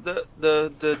 well,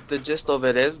 the gist of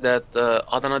it is that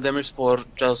Adana Demirspor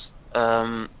just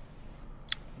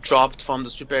dropped from the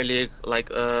Super League,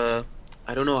 like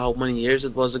I don't know how many years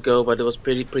it was ago, but it was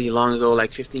pretty long ago,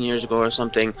 like 15 years ago or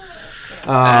something.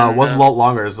 Was a lot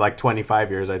longer. It's like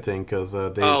 25 years, I think, because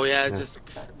they. Oh yeah, it's just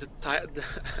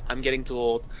I'm getting too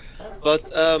old.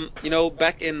 But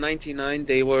back in '99,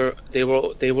 they were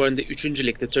in the 3.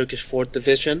 League, the Turkish 4th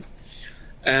division,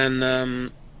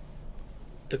 and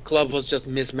the club was just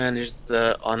mismanaged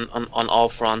on all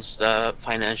fronts.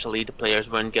 Financially, the players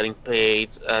weren't getting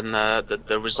paid, and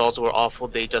the results were awful.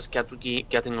 They just kept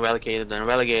getting relegated,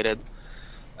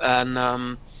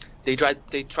 and they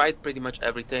tried pretty much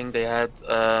everything. They had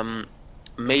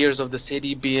mayors of the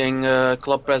city being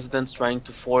club presidents, trying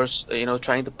to push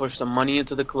some money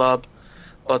into the club,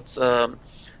 but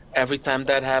every time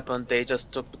that happened, they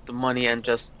just took the money and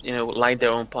just lined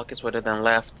their own pockets with it and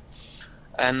left.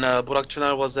 And Burak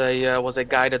Çınar was a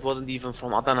guy that wasn't even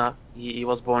from Adana. He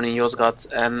was born in Yozgat,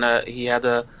 and he had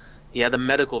a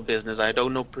medical business. I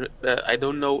don't know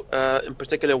in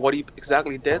particular what he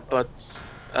exactly did, but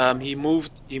he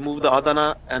moved to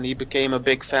Adana, and he became a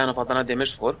big fan of Adana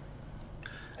Demirspor,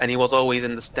 and he was always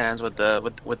in the stands with the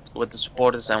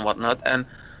supporters and whatnot. And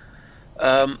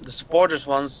the supporters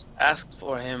once asked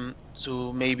for him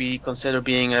to maybe consider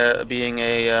being a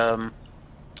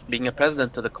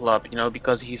president to the club,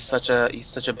 because he's such a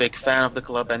big fan of the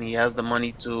club, and he has the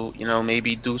money to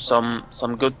maybe do some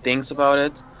good things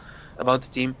about the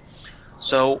team.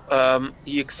 So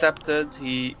he accepted.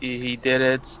 He did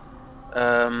it.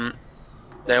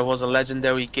 There was a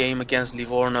legendary game against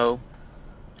Livorno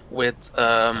with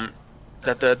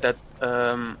that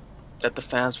the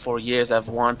fans for years have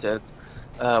wanted.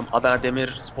 Adana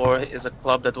Demirspor is a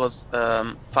club that was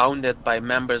founded by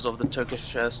members of the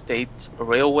Turkish state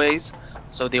railways,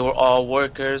 so they were all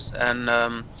workers, and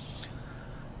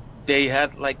they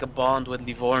had like a bond with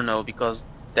Livorno because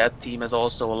that team has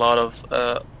also a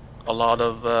lot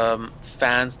of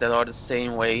fans that are the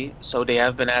same way. So they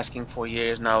have been asking for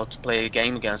years now to play a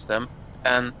game against them,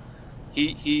 and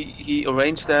he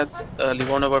arranged that.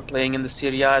 Livorno were playing in the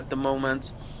Serie A at the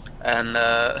moment, and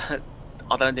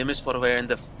Adana Demirspor were in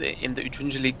the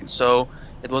 3. League, so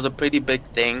it was a pretty big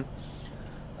thing.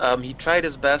 He tried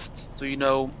his best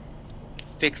to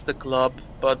fix the club,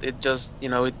 but it just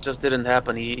didn't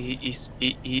happen. He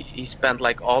spent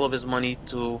like all of his money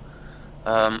to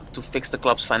fix the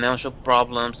club's financial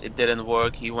problems. It didn't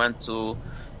work. He went to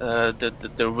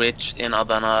the rich in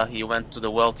Adana. He went to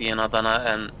the wealthy in Adana,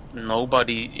 and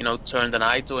nobody turned an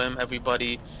eye to him.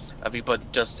 Everybody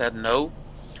just said no.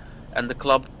 and the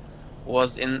club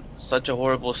was in such a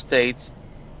horrible state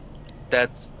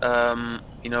that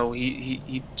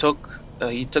he took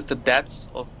the debts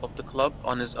of the club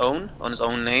on his own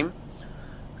name,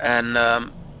 and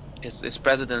his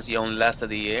presidency only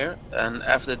lasted a year, and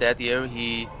after that year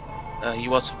he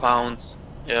was found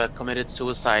committed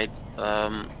suicide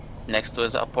next to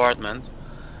his apartment.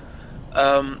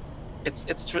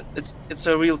 It's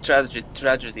a real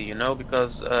tragedy,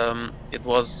 because it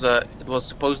was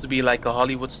supposed to be like a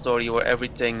Hollywood story where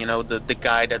everything, the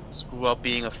guy that grew up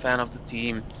being a fan of the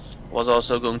team was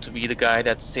also going to be the guy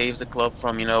that saves the club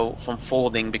from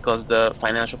folding because the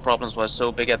financial problems were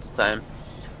so big at the time,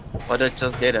 but it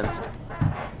just didn't.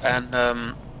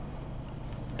 And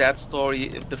that story,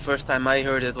 the first time I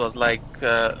heard it was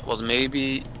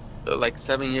maybe like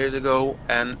 7 years ago,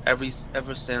 and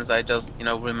ever since I just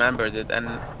remembered it.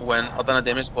 And when Adana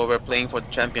Demirspor were playing for the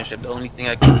championship, the only thing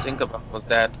I could think about was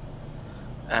that.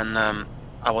 And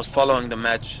I was following the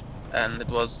match, and it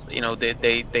was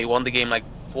they won the game like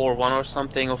 4-1 or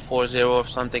something, or 4-0 or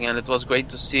something, and it was great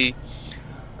to see,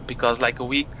 because like a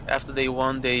week after they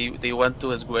won, they went to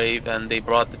his grave and they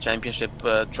brought the championship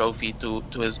trophy to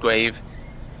his grave.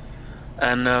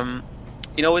 And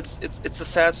it's a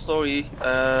sad story.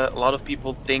 A lot of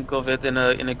people think of it in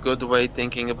a good way,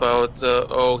 thinking about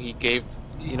he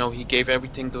gave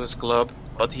everything to his club,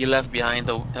 but he left behind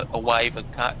a wife, a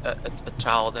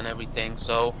child, and everything.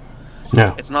 So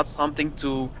Yeah. it's not something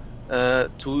to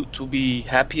be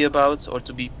happy about or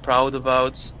to be proud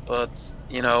about, but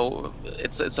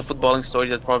it's a footballing story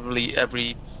that probably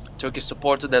every Turkish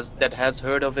supporter that has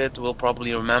heard of it will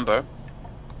probably remember.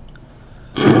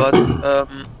 But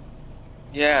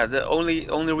yeah, the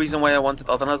only reason why I wanted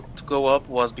Adana to go up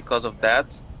was because of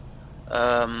that.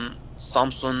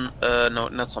 Samsun, no,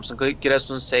 not Samsun,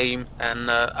 Giresun same, and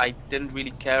I didn't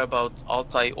really care about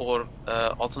Altay or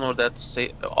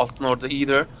Altınordu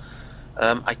either.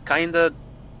 I kinda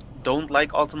don't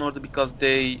like Altınordu because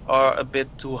they are a bit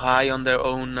too high on their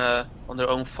own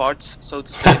farts, so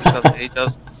to say, because they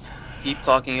just keep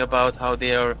talking about how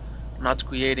they are not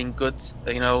creating good,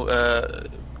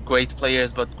 great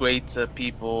players, but great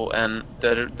people, and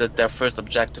their first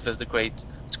objective is to create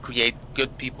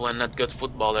good people and not good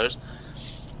footballers.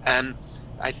 And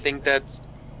I think that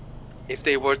if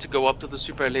they were to go up to the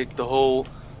Super League, the whole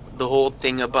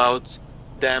thing about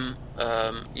them,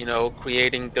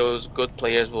 creating those good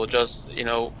players will just,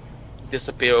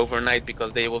 disappear overnight,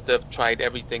 because they will have tried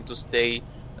everything to stay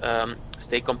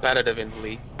competitive in the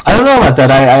league. I don't know about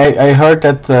that. I heard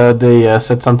that they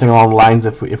said something along the lines,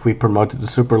 if we promoted the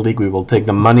Super League, we will take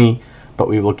the money, but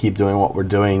we will keep doing what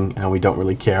we're doing, and we don't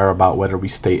really care about whether we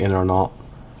stay in or not.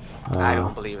 I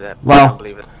don't believe that. well, I don't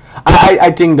believe it.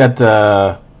 I think that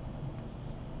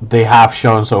they have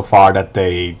shown so far that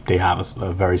they have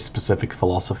a very specific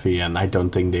philosophy, and I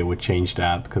don't think they would change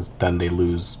that, because then they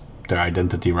lose their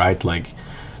identity, right? Like,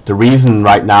 the reason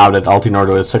right now that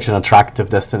Altınordu is such an attractive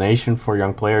destination for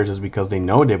young players is because they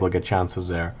know they will get chances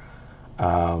there,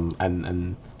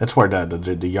 and that's where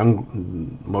the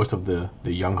young, most of the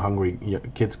young hungry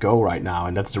kids go right now,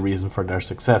 and that's the reason for their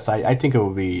success. I think it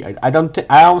would be.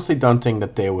 I honestly don't think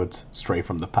that they would stray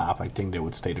from the path. I think they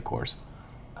would stay the course.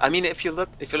 I mean, if you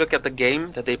look at the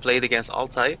game that they played against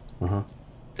Altay, Mhm.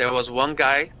 there was one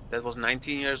guy that was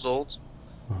 19 years old,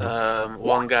 Mhm.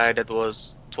 one guy that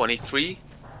was 23.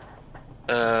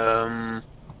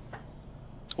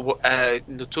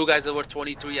 The two guys that were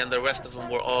 23, and the rest of them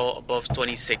were all above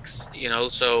 26.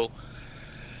 So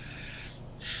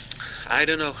I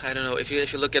don't know. If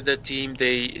you look at their team,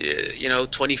 they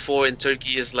 24 in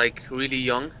Turkey is like really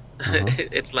young.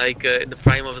 It's like in the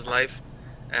prime of his life,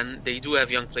 and they do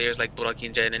have young players like Burak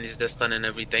İnce and Enis Destan and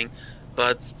everything.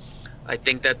 But I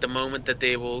think that the moment that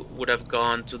they would have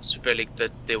gone to the Super League,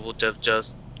 that they would have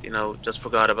just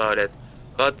forgot about it.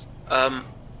 But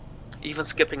even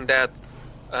skipping that,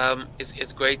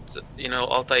 it's great.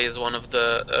 Altay is one of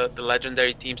the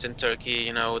legendary teams in Turkey.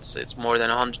 It's more than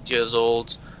 100 years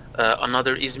old.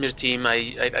 Another Izmir team.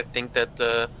 I think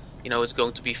that it's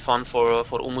going to be fun for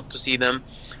Umut to see them.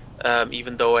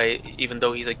 Even though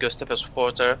he's a Göztepe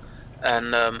supporter,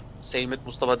 and same with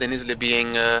Mustafa Denizli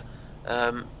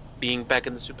being back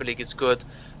in the Super League is good.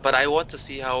 But I want to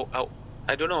see how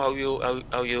I don't know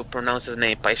how you pronounce his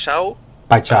name. Paixão.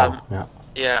 Yeah.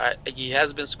 Yeah, he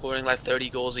has been scoring like 30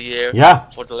 goals a year. Yeah.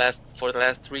 For the last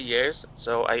 3 years.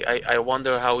 So I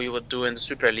wonder how he would do in the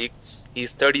Super League.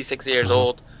 He's 36 years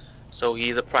old, so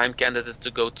he's a prime candidate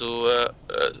to go to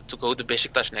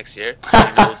Beşiktaş next year.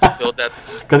 To build that.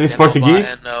 Because he's Portuguese.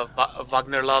 And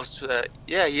Wagner loves.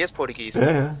 Yeah, he is Portuguese.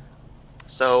 Yeah.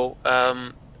 So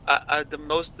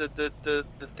The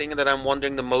thing that I'm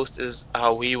wondering the most is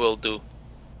how he will do. To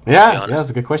be Yeah, that's honest.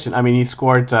 a good question. I mean, he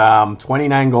scored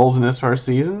 29 goals in his first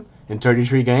season in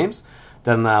 33 games.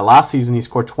 Then last season he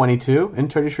scored 22 in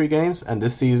 33 games, and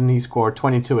this season he scored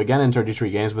 22 again in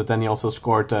 33 games. But then he also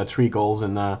scored 3 goals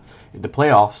in the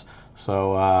playoffs.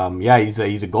 So yeah,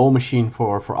 he's a goal machine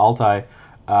for Altai.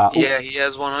 Yeah, he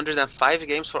has 105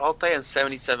 games for Altay and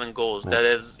 77 goals. Yeah. That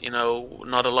is,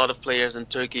 not a lot of players in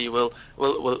Turkey will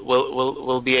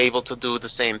be able to do the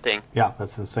same thing. Yeah,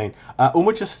 that's insane.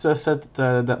 Umut just said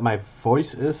that my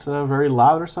voice is very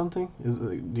loud or something.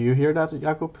 Do you hear that,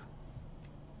 Jakub?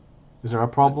 Is there a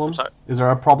problem? I'm sorry. Is there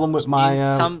a problem with my?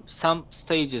 In some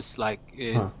stages, like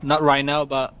not right now,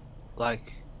 but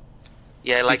like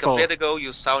Yeah, like Before. a bit ago,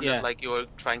 you sounded Yeah. like you were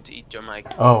trying to eat your mic.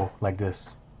 Oh, like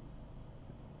this.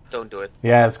 Don't do it.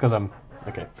 Yeah, it's because I'm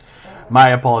okay. My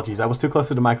apologies. I was too close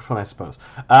to the microphone, I suppose.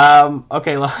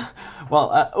 Okay.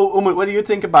 Well, Umut, what do you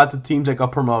think about the teams that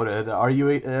got promoted? Are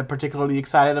you particularly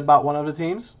excited about one of the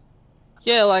teams?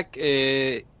 yeah, like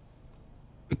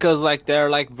because like they're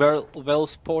like very well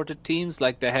supported teams,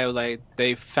 like they have like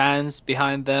they fans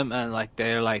behind them, and like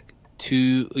they're like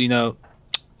two,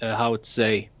 how would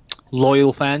say,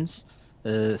 loyal fans.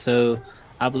 So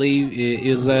I believe it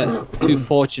is too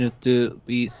fortunate to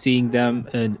be seeing them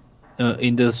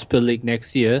in the Super League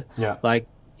next year. Yeah. Like,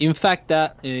 in fact,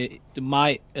 that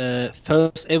my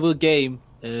first ever game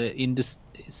in the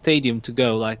stadium to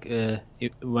go, like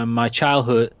when my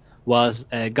childhood was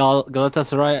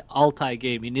Galatasaray Altay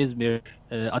game in Izmir,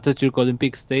 Atatürk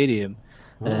Olympic Stadium.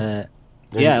 In,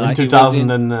 Yeah, in like it was in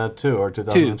 2002 or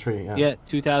 2003. Yeah,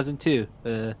 2002.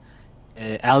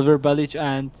 Alver Balic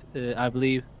and I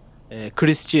believe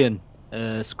Christian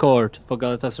scored for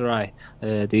Galatasaray.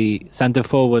 The center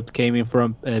forward came in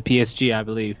from PSG, I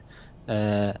believe.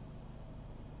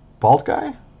 Bald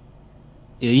guy?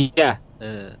 Yeah,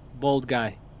 bold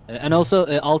guy. And also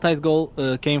Altay's goal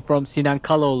came from Sinan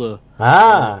Kaloğlu,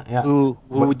 Yeah. who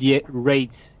would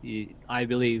rate, I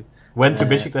believe. Went to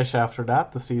Beşiktaş after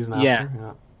that, the season after. Yeah.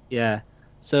 Yeah.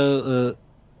 So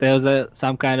there's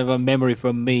some kind of a memory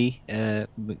from me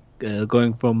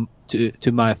going from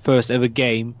to my first ever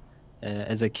game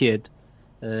as a kid.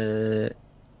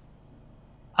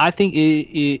 I think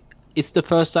it's the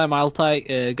first time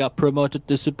Altay got promoted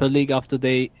to Super League after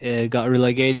they got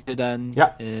relegated and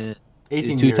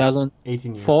 18 2004. years.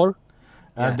 18 years.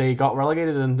 Yeah. They got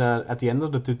relegated at the end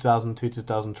of the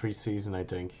 2002-2003 season, I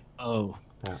think. Oh.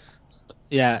 Yeah.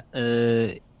 Yeah.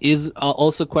 Is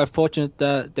also quite fortunate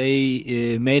that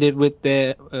they made it with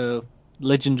their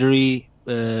legendary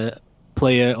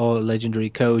player or legendary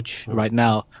coach right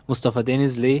now, Mustafa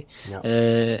Denizli.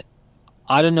 Yeah.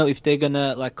 I don't know if they're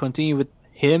gonna like continue with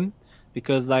him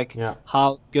because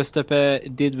how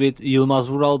Göztepe did with Yılmaz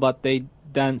Vural, but they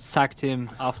then sacked him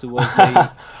afterwards.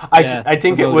 I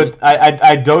think it would.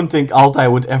 I don't think Altay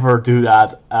would ever do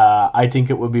that. I think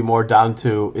it would be more down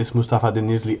to, is Mustafa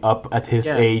Denizli up at his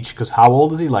age? Because how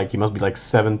old is he? Like, he must be like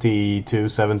 72,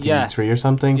 73 or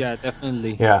something. Yeah,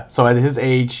 definitely. Yeah. So at his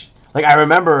age, like, I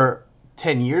remember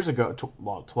 10 years ago,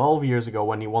 12 years ago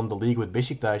when he won the league with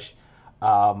Beşiktaş,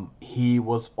 he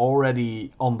was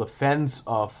already on the fence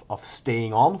of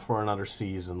staying on for another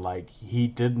season. Like, he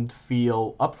didn't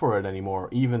feel up for it anymore,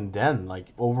 even then, like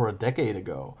over a decade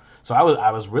ago. So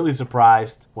I was really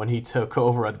surprised when he took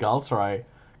over at Galatasaray a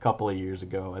couple of years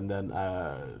ago, and then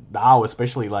now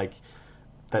especially like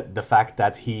that the fact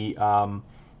that he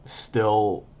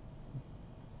still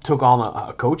took on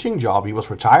a coaching job. He was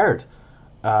retired.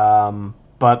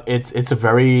 But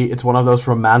it's one of those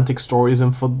romantic stories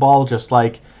in football, just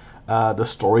like the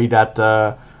story that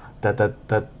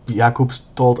Jakub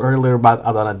told earlier about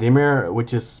Adana Demir,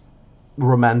 which is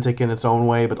romantic in its own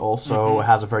way, but also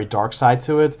has a very dark side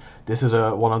to it. This is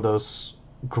one of those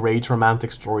great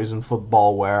romantic stories in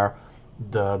football where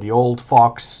the old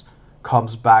fox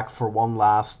comes back for one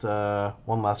last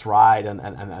ride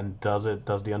and does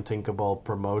the unthinkable,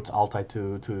 promotes Altay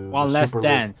to one the last Super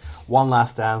dance. League. One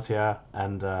last dance, yeah.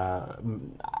 And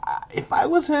if I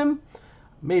was him,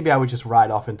 maybe I would just ride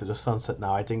off into the sunset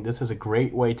now. I think this is a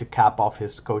great way to cap off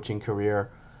his coaching career.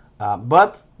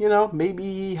 But maybe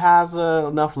he has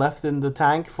enough left in the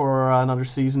tank for another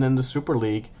season in the Super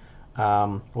League.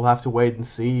 We'll have to wait and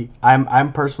see.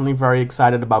 I'm personally very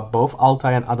excited about both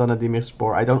Altay and Adana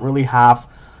Demirspor. I don't really have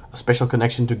a special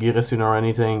connection to Giresun or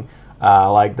anything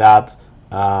like that.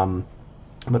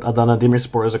 But Adana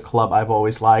Demirspor is a club I've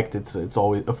always liked. It's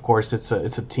always, of course, it's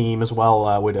a team as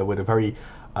well with a very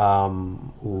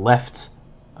left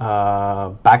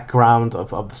background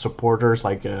of the supporters.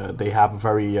 Like they have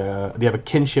a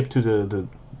kinship to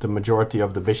the majority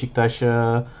of the Beşiktaş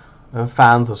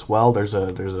fans as well. There's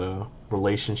a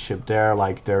relationship there,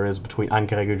 like there is between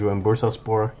Ankaragücü and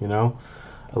Bursaspor, you know,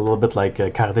 a little bit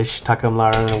like kardeş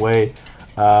takımlar in a way.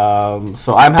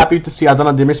 So I'm happy to see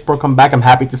Adana Demirspor come back. I'm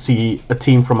happy to see a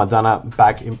team from Adana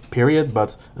back in period,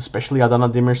 but especially Adana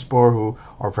Demirspor, who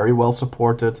are very well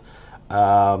supported.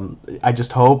 I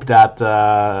just hope that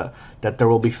that there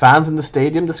will be fans in the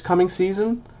stadium this coming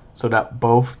season, so that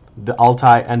both the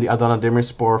Altay and the Adana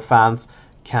Demirspor fans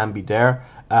can be there.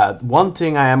 One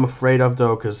thing I am afraid of,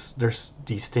 though, because there's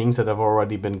these things that have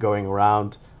already been going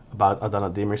around about Adana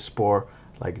Demirspor.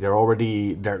 Like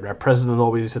their president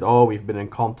always said, "Oh, we've been in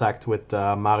contact with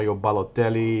Mario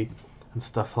Balotelli and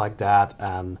stuff like that."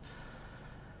 And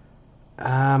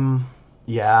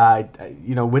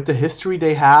with the history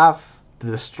they have,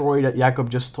 the story that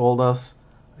Jakob just told us,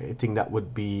 I think that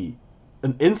would be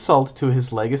an insult to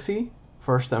his legacy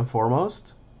first and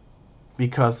foremost,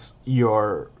 because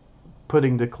you're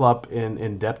putting the club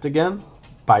in debt again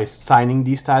by signing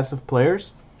these types of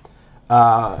players.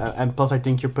 And plus, I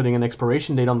think you're putting an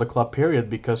expiration date on the club period,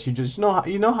 because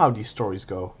you know how these stories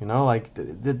go. You know, like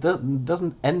it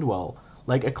doesn't end well.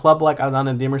 Like a club like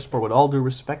Adana Demirspor, with all due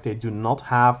respect, they do not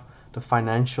have the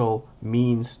financial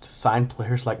means to sign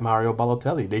players like Mario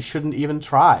Balotelli. They shouldn't even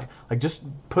try. Like, just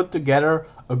put together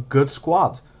a good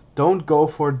squad. Don't go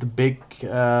for the big,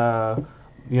 headline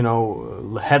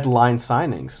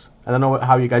signings. I don't know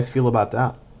how you guys feel about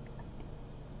that.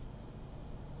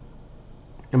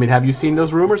 I mean, have you seen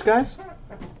those rumors, guys?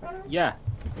 Yeah.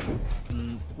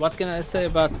 What can I say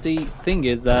about the thing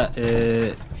is that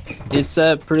it's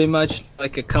pretty much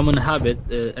like a common habit.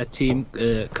 A team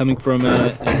coming from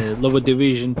a lower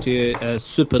division to a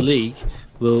Super League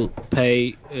will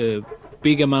pay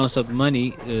big amounts of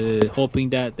money, hoping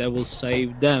that will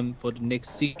save them for the next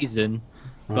season,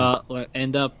 but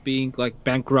end up being like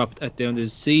bankrupt at the end of the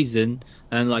season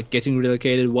and like getting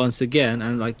relocated once again,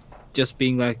 and like just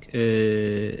being like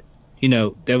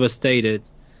devastated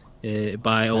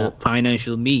by all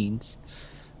financial means.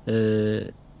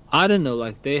 I don't know,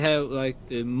 like they have like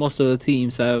most of the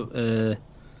teams have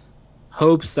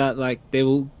hopes that like they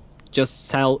will just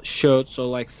sell shirts or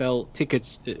like sell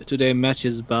tickets to their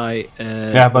matches by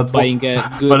buying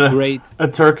great. A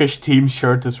Turkish team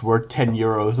shirt is worth 10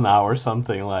 euros now or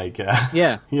something, like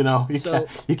you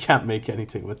can't make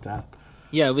anything with that.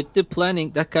 Yeah, with the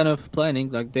planning, that kind of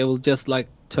planning, like they will just like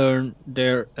turn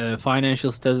their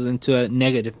financial status into a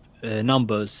negative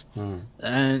numbers.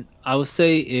 And I would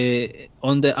say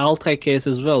on the Altay case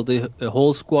as well, the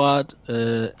whole squad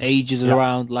ages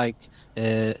around like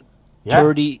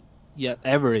 30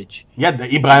 average. Yeah,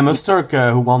 the Ibrahim Öztürk,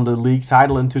 who won the league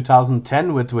title in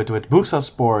 2010 with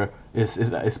Bursaspor,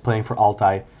 is playing for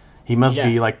Altay. He must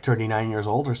be like 39 years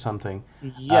old or something.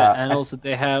 Yeah, and also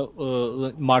they have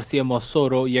Marcia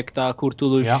Mossoro, Yekta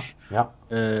Kurtuluş.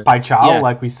 Payçao,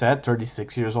 like we said,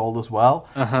 36 years old as well.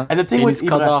 And the thing with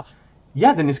Ibrahim,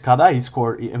 Deniz Kada, he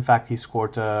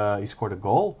scored a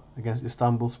goal against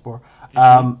Istanbulspor.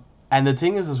 And the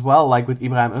thing is as well, like with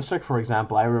Ibrahim Öztürk, for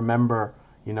example, I remember,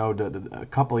 a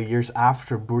couple of years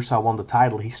after Bursa won the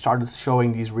title, he started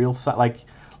showing these real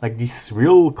these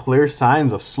real clear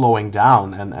signs of slowing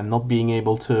down and not being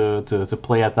able to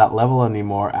play at that level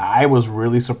anymore. I was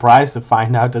really surprised to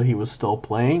find out that he was still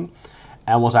playing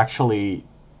and was actually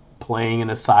playing in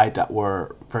a side that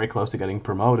were very close to getting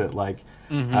promoted. Like,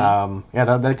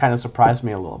 that kind of surprised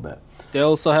me a little bit. They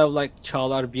also have like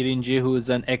Çağlar Birinci, who is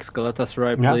an ex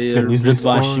Galatasaray player,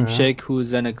 Rıdvan Şimşek, who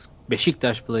is an ex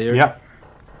Beşiktaş player. Yeah.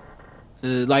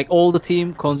 Like all the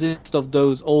team consists of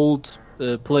those old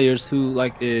players who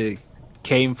like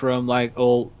came from like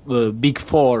all big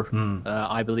four,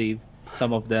 I believe,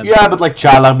 some of them. Yeah, but like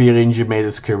Çağlar Birinci made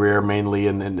his career mainly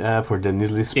for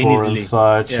Denizlispor and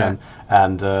such,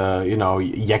 and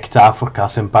Yekta for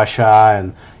Kasımpaşa,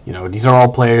 and these are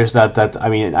all players that I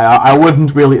mean I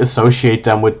wouldn't really associate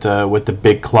them with the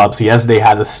big clubs. Yes, they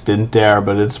had a stint there,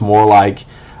 but it's more like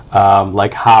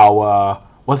how.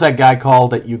 What's that guy called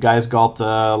that you guys got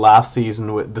last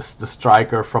season with the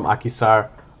striker from Akhisar?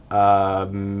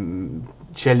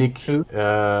 Çelik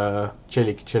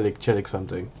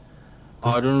something.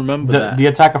 I don't remember that. The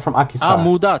attacker from Akhisar.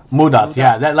 Mudat.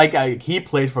 Yeah, that he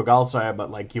played for Galatasaray,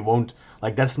 but like you won't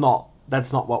like that's not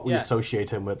what we associate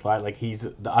him with, right? Like he's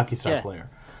the Akhisar player.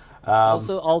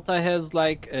 Also, Altay has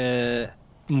like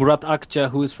Murat Akça,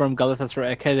 who is from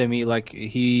Galatasaray Academy. Like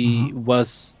he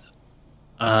was.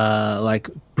 Like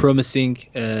promising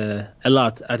a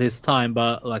lot at his time,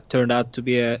 but like turned out to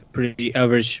be a pretty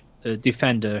average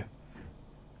defender.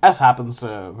 As happens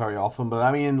very often, but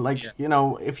I mean,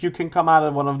 if you can come out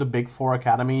of one of the big four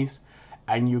academies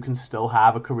and you can still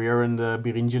have a career in the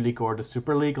Birinci League or the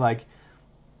Super League. Like,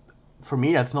 for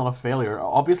me, that's not a failure.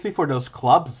 Obviously, for those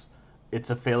clubs, it's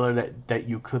a failure that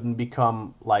you couldn't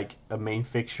become like a main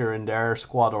fixture in their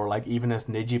squad, or like even as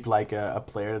Necip, like a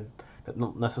player that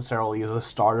not necessarily is a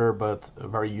starter but a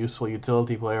very useful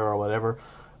utility player or whatever.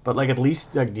 But like at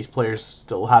least like these players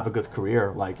still have a good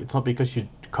career. Like it's not because you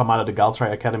come out of the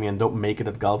Galatasaray academy and don't make it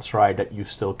at Galatasaray that you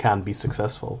still can't be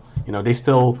successful. You know, they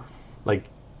still like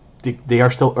they are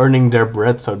still earning their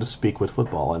bread, so to speak, with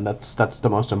football, and that's the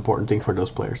most important thing for those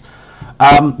players.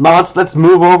 Now let's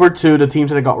move over to the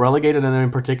teams that got relegated, and in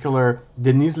particular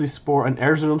Denizlispor and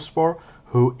Erzurumspor,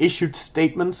 who issued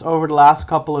statements over the last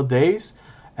couple of days,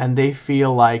 and they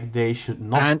feel like they should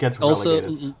not get relegated.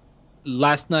 Also,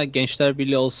 last night Gençler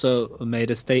Birliği also made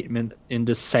a statement in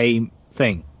the same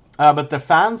thing. But the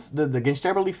fans, the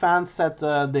Gençler Birliği fans said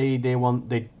they don't.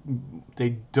 They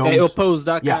oppose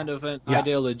that Yeah, kind of an yeah.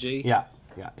 ideology. Yeah.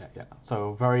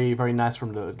 So very, very nice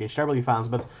from the Gençler Birliği fans.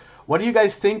 But what do you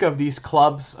guys think of these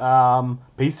clubs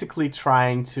basically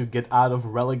trying to get out of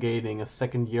relegating a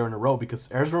second year in a row? Because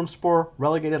Erzurumspor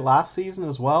relegated last season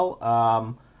as well.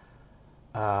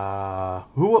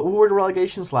 Who were the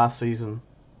relegations last season?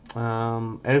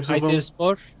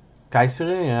 Kayserispor.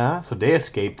 Kayseri, yeah. So they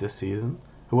escaped this season.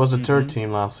 Who was the third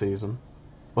team last season?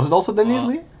 Was it also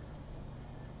Denizli?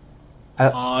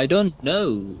 I don't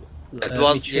know. It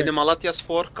was Yeni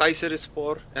Malatyaspor,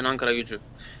 Kayserispor, and Ankaragücü.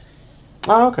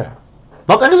 Oh, okay.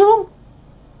 Not Erzurum?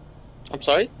 I'm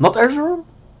sorry? Not Erzurum?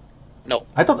 No.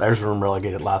 I thought Erzurum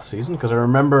relegated last season because I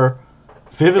remember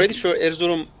vividly. Pretty sure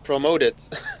Erzurum promoted.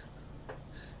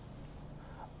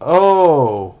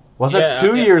 Oh, was that Yeah,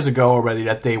 2 yeah. years ago already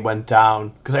that they went down?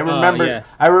 Because I remember, yeah.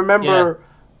 I remember,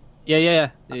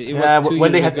 Yeah. It yeah, was 2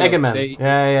 when they years had ago. Egemen.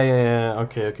 Yeah.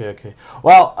 Okay.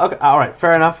 Well, okay, all right,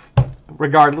 fair enough.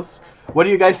 Regardless, what do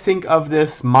you guys think of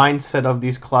this mindset of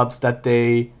these clubs that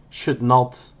they should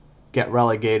not get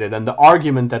relegated, and the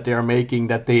argument that they are making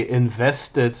that they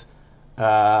invested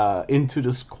into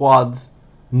the squad,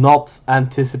 not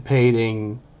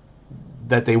anticipating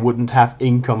that they wouldn't have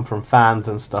income from fans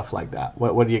and stuff like that?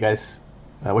 What do you guys?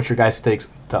 What's your guys' takes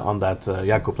on that?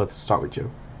 Jakub, let's start with you.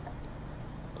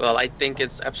 Well, I think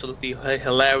it's absolutely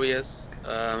hilarious.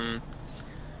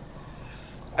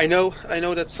 I know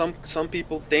that some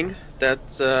people think that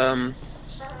the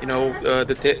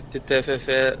TFF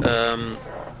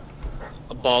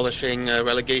abolishing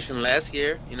relegation last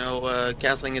year,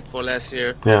 canceling it for last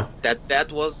year. Yeah.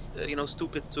 That was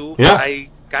stupid too. Yeah. I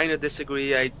kind of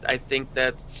disagree. I think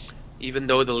that even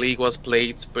though the league was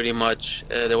played pretty much,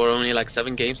 there were only like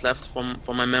 7 games left from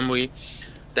my memory.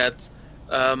 That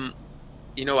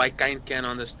I can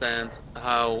understand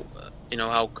how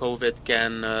how COVID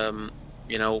can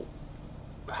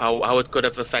how it could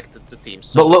have affected the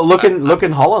teams. But look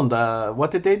in Holland.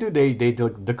 What did they do? They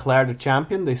declared a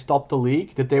champion. They stopped the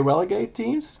league. Did they relegate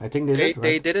teams? I think they did. Right?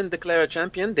 They didn't declare a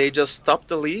champion. They just stopped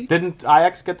the league. Didn't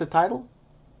Ajax get the title?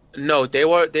 No, they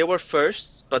were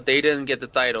first, but they didn't get the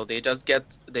title. They just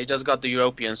got the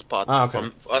European spot. Okay.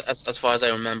 From as far as I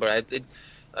remember.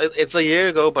 It's a year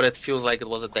ago, but it feels like it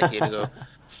was a decade ago.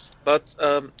 But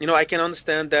I can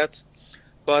understand that.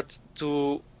 But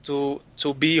to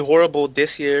be horrible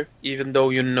this year, even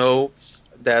though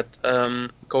that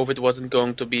COVID wasn't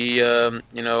going to be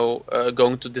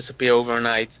going to disappear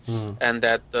overnight, and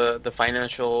that the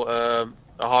financial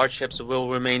hardships will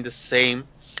remain the same.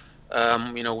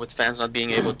 With fans not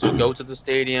being able to go to the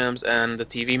stadiums, and the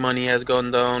TV money has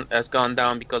gone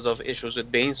down because of issues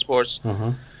with beIN Sports.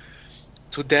 Mm-hmm.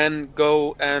 To then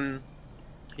go and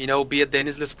be a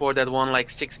Denizlispor that won like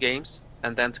 6 games,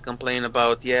 and then to complain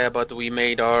about but we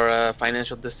made our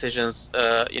financial decisions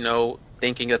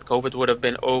thinking that COVID would have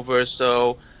been over,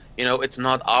 so it's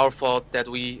not our fault that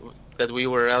we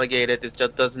were relegated. It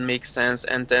just doesn't make sense.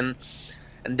 And then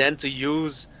to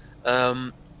use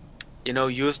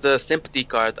use the sympathy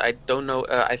card. I don't know.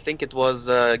 I think it was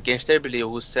Gençler Birliği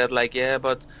who said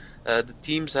but the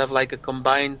teams have like a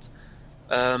combined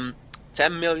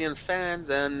 10 million fans,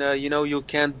 and you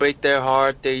can't break their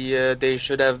heart. They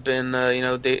should have been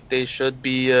they should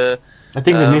be. I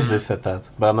think Denizli said that,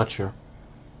 but I'm not sure.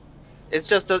 It's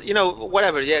just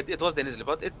whatever. Yeah, it was Denizli,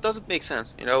 but it doesn't make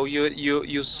sense.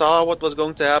 You saw what was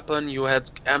going to happen. You had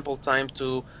ample time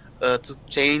to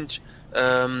change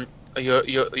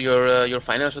your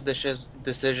financial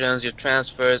decisions, your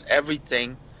transfers,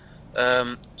 everything,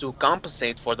 to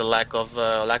compensate for the lack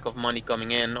of money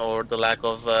coming in, or the lack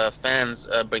of fans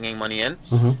bringing money in,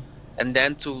 and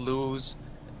then to lose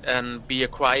and be a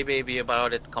crybaby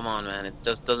about it. Come on, man, it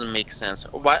just doesn't make sense.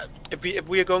 Why, if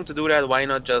we are going to do that, why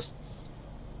not just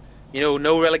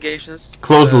no relegations.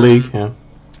 Close the league. Yeah.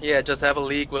 Yeah, just have a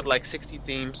league with like 60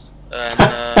 teams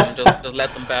and just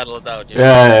let them battle it out.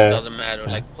 Yeah. It doesn't matter.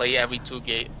 Like play every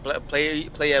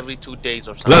play every 2 days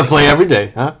or Let something. them play every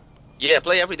day, huh? Yeah,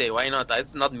 play every day. Why not?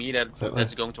 It's not me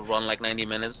that's going to run like 90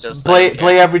 minutes. Just Play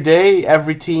every day.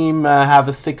 Every team have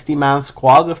a 60-man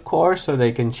squad, of course, so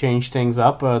they can change things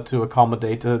up to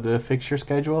accommodate the fixture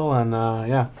schedule. And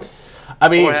yeah, I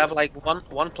mean, or have like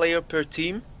one player per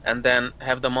team, and then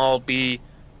have them all be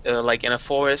like in a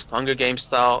forest, Hunger Games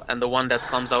style, and the one that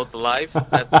comes out alive,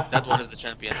 that one is the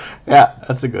champion. yeah,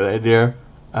 that's a good idea.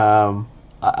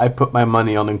 I put my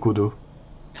money on Nkudu.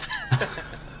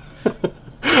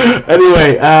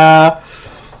 Anyway, yeah,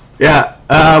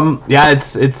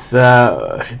 it's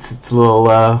a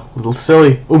little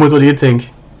silly. Umut, what do you think?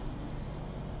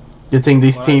 Do you think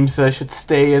these teams should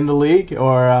stay in the league,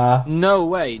 or? No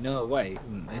way.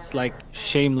 It's like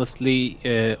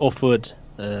shamelessly offered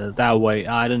that way.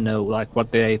 I don't know, like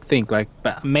what they think. Like,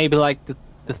 but maybe like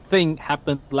the thing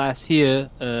happened last year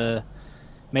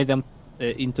made them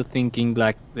into thinking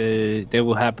like they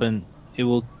will happen. It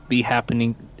will be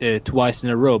happening twice in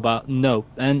a row, but no.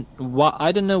 And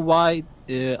I don't know why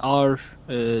our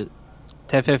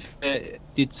TFF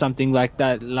did something like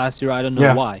that last year. I don't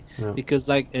know why. Yeah. Because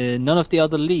like none of the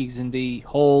other leagues in the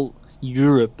whole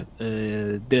Europe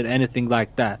did anything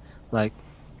like that. Like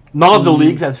none of the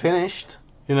leagues that finished,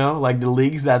 like the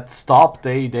leagues that stopped,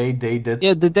 they did.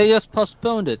 Yeah, they just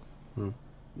postponed it.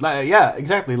 Yeah,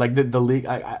 exactly. Like the league.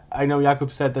 I know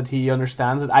Jakub said that he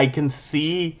understands it. I can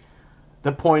see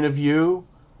the point of view,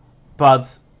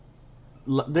 but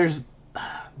there's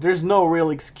no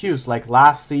real excuse. Like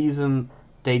last season,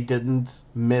 they didn't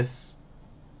miss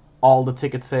all the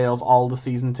ticket sales, all the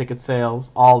season ticket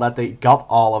sales, all that. They got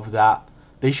all of that.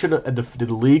 They should have.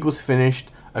 The league was finished.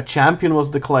 A champion was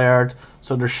declared,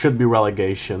 so there should be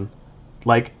relegation.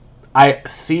 Like, I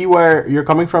see where you're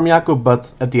coming from, Jakub,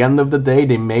 but at the end of the day,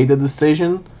 they made a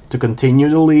decision to continue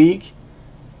the league.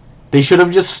 They should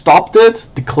have just stopped it,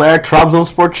 declared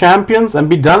Trabzonspor champions, and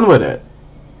be done with it.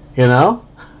 Yeah,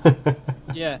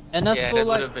 and as for that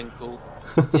like, would have been cool.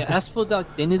 yeah, as for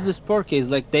that Denizlispor case,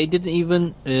 like they didn't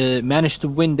even manage to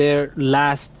win their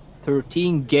last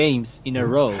 13 games in a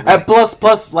row. Like,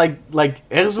 Plus, like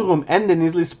Erzurum and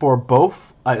Denizlispor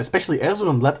both, especially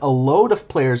Erzurum, let a load of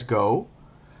players go.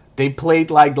 They played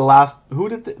like the last. Who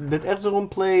did Erzurum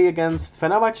play against?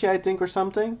 Fenerbahce, I think, or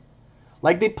something.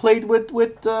 Like they played with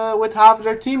half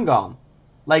their team gone.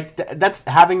 Like that's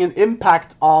having an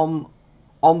impact on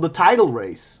the title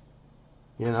race.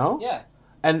 Yeah.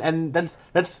 And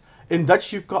that's in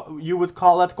Dutch you would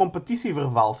call that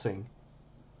competitievervalsing,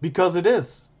 because it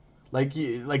is. Like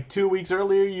 2 weeks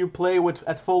earlier you play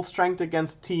at full strength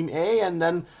against Team A, and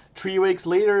then 3 weeks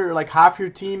later like half your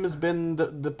team has been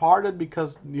departed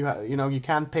because you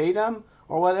can't pay them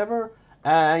or whatever,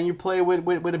 and you play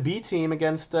with a B team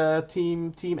against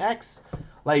team X.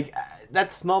 Like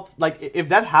that's not like if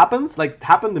that happens, like it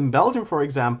happened in Belgium for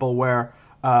example, where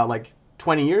like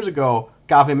 20 years ago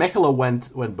KV Mechelen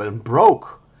went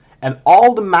broke, and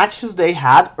all the matches they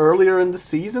had earlier in the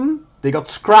season they got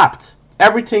scrapped.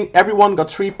 Everyone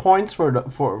got 3 points for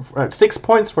 6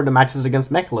 points for the matches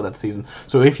against Mechelen that season.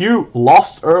 So if you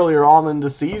lost earlier on in the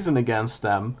season against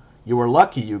them, you were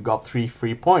lucky. You got 3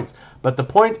 free points. But the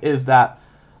point is that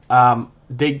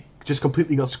they just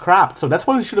completely got scrapped. So that's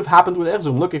what should have happened with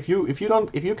Erzurum. Look, if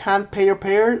you can't pay your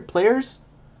players,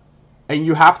 and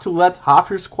you have to let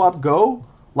half your squad go,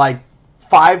 like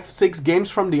 5-6 games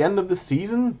from the end of the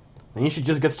season, then you should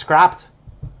just get scrapped.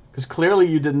 Because clearly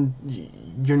you didn't.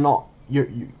 You're not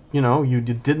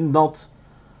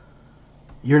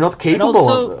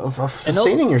capable of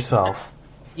sustaining yourself.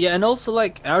 Yeah, and also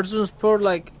like Erzurumspor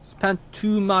like spent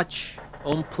too much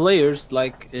on players,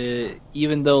 like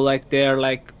even though like they're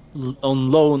like on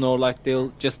loan or like they're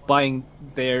just buying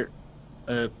their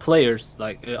players.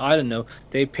 Like I don't know,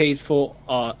 they paid for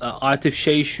Atif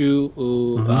Sheishu,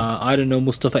 I don't know,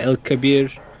 Mustafa El Kabir,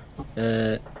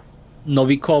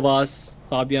 Novi Kovas,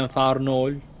 Fabian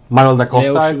Farnol, Manuel da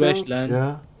Costa, Leo I think.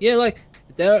 Schuwesland. Yeah, like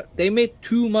they made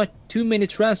too many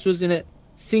transfers in a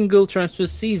single transfer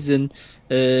season.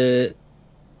 I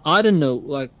don't know,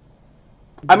 like.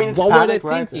 I mean, it's what panic, were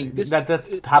they right? thinking?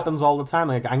 That happens all the time.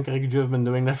 Like Ankaragücü have been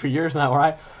doing that for years now,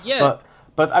 right? Yeah.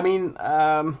 But I mean,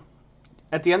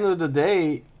 at the end of the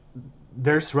day,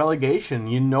 there's relegation.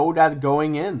 You know that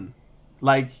going in.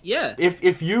 Like, yeah. If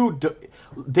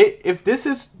this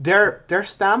is their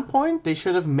standpoint, they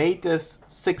should have made this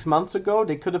 6 months ago.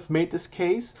 They could have made this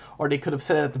case, or they could have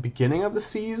said it at the beginning of the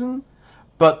season.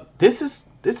 But this is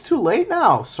it's too late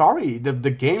now. Sorry, the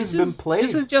game's been played.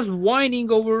 This is just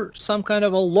whining over some kind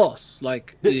of a loss.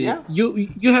 Like Yeah.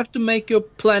 you have to make your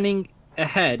planning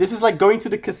ahead. This is like going to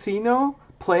the casino,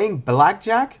 playing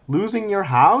blackjack, losing your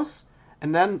house,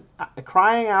 and then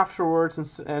crying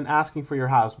afterwards and asking for your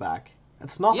house back.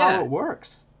 That's not how it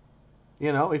works.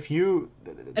 You know, if you...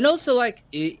 And also, like,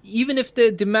 even if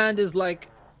the demand is, like,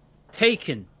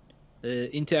 taken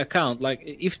into account, like,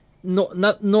 if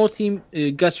no team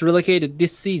gets relegated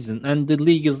this season and the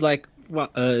league is, like,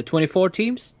 24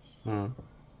 teams?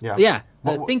 Yeah.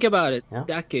 Think about it. Yeah.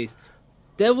 That case.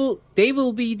 They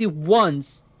will be the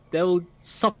ones that will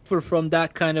suffer from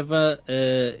that kind of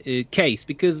a case,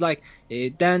 because, like,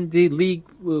 then the league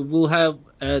will have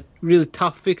a really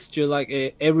tough fixture.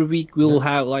 Like every week we'll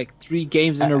have like 3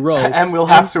 games in a row, and we'll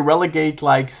have to relegate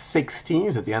like 6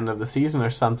 teams at the end of the season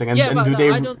or something. And, but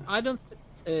I don't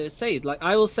say it. Like,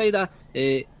 I will say that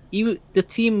even the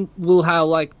team will have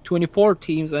like 24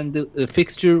 teams, and the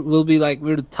fixture will be like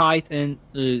really tight, and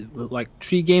like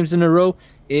 3 games in a row.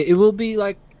 It will be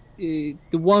like the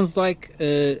ones like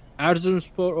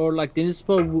Erzurumspor or like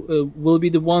Denizlispor will be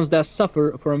the ones that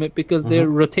suffer from it, because their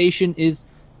rotation is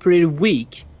pretty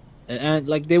weak, and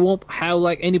like they won't have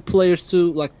like any players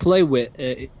to like play with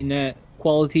in a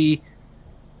quality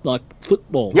like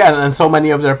football. Yeah, and so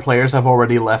many of their players have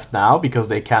already left now because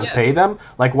they can't pay them.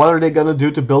 Like, what are they gonna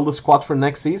do to build a squad for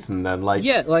next season then? Like,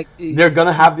 they're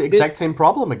gonna have the exact same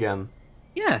problem again.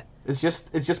 Yeah. It's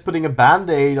just putting a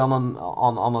band-aid on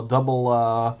a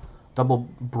double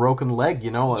broken leg, you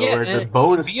know, where the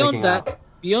bone is sticking out.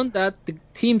 Beyond that, the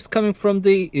teams coming from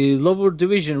the lower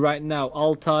division right now,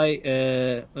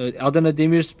 Altay, Adana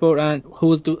Demirspor, and who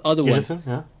was the other one?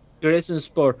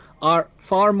 Giresunspor, are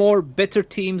far more better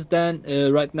teams than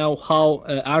right now how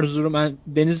Erzurum and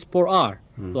Denizlispor are.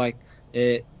 Like,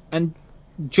 and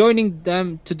joining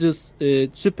them to this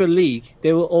Super League,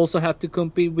 they will also have to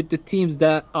compete with the teams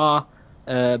that are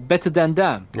better than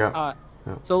them.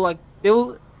 So like they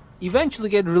will eventually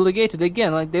get relegated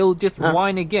again. Like, they will just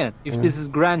whine again if this is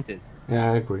granted.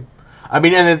 Yeah, I agree. I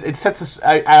mean, and it sets.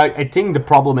 I think the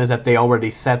problem is that they already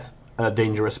set a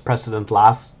dangerous precedent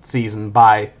last season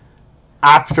by,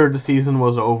 after the season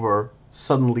was over,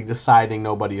 suddenly deciding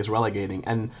nobody is relegating,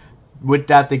 and with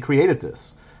that they created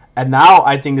this. And now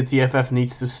I think the TFF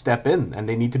needs to step in, and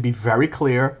they need to be very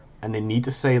clear, and they need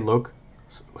to say, look,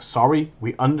 sorry,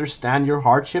 we understand your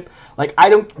hardship. Like,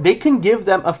 they can give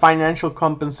them a financial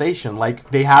compensation like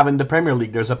they have in the Premier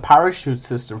League. There's a parachute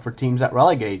system for teams that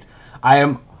relegate. I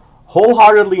am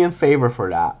wholeheartedly in favor for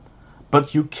that.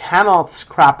 But you cannot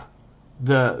scrap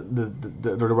the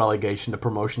relegation, the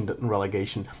promotion and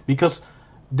relegation, because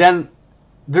then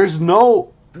there's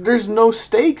no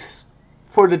stakes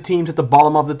for the teams at the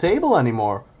bottom of the table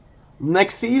anymore.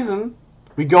 Next season,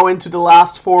 we go into the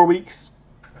last 4 weeks.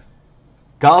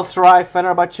 Galatasaray,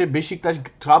 Fenerbahce, Beşiktaş,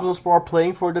 Trabzonspor are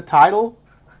playing for the title.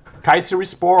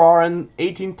 Kayserispor are in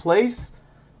 18th place.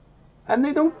 And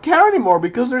they don't care anymore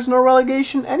because there's no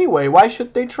relegation anyway. Why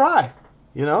should they try?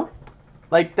 You know?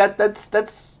 Like,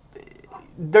 that's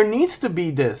there needs to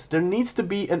be this. There needs to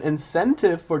be an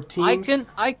incentive for teams.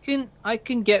 I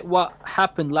can get what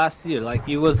happened last year. Like,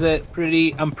 it was a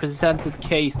pretty unprecedented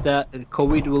case that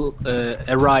COVID will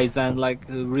arise and like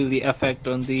really affect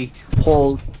on the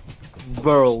whole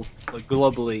world, like,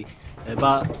 globally.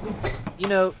 But you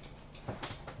know,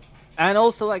 and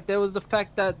also like there was the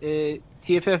fact that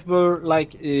TFF were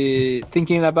like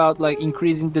thinking about like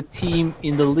increasing the team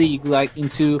in the league like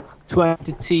into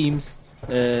 20 teams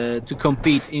to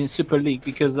compete in Super League,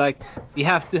 because like we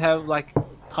have to have like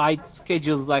tight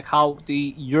schedules like how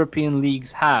the European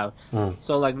leagues have.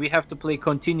 So like we have to play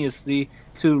continuously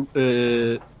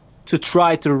to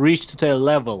try to reach to their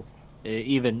level.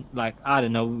 Even like I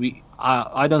don't know,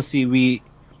 I don't see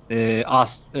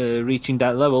us reaching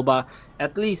that level, but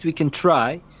at least we can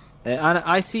try. And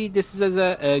I see this as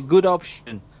a good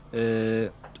option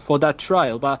for that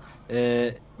trial. But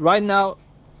right now,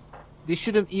 this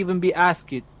shouldn't even be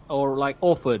asked or like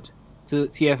offered to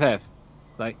TFF.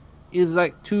 Like, it's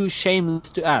like too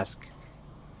shameless to ask.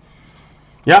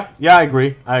 Yeah, I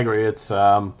agree. It's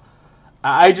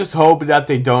I just hope that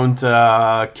they don't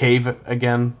cave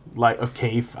again. Like a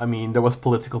cave. I mean, there was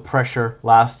political pressure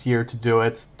last year to do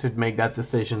it, to make that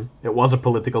decision. It was a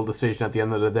political decision at the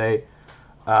end of the day.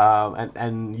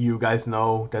 And you guys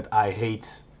know that I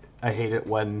hate it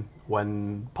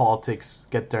when politics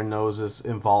get their noses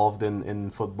involved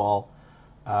in football,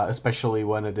 especially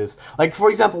when it is like, for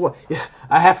example,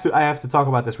 I have to talk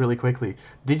about this really quickly.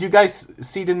 Did you guys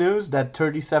see the news that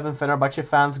 37 Fenerbahce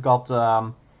fans got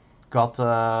got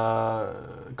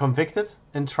convicted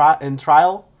in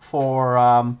trial for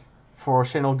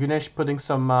Shinal Gunesh putting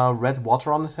some red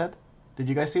water on his head. Did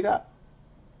you guys see that?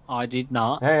 I did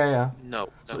not. Yeah. No.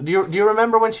 So do you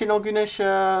remember when Shinal Gunesh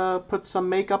put some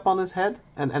makeup on his head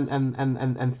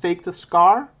and faked a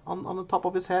scar on the top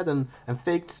of his head and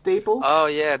faked staples? Oh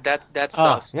yeah, that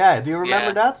stuff. Yeah, do you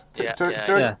remember that?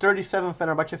 Yeah, 37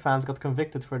 Fenerbahce fans got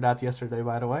convicted for that yesterday,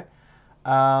 by the way.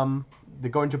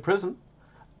 They're going to prison.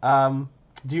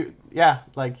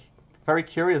 Very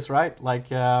curious, right? Like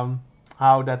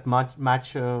how that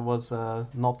match was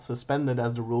not suspended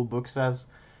as the rule book says.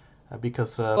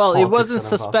 Because well, it wasn't got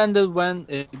involved. suspended when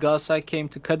Galatasaray came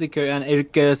to Kadıköy and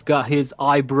Erik Gerets got his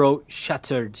eyebrow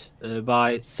shattered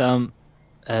by some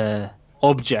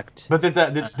object. But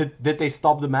did they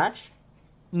stop the match?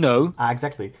 No.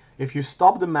 Exactly. If you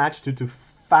stop the match due to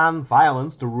fan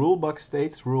violence, the rule book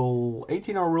states, Rule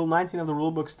 18 or Rule 19 of the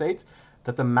rule book states,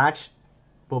 that the match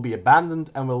will be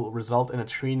abandoned and will result in a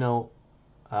 3-0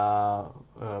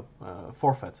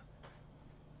 forfeit.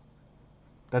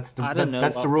 That's the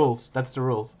rules. That's the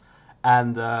rules.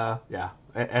 And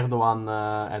Erdogan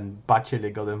and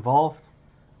Bahçeli got involved,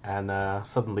 and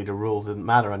suddenly the rules didn't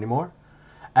matter anymore.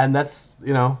 And that's,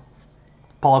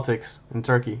 politics in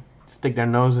Turkey. Stick their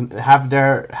nose and have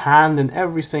their hand in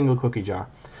every single cookie jar.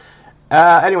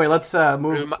 Anyway, let's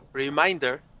move.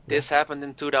 Reminder: this happened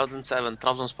in 2007.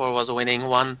 Trabzonspor was winning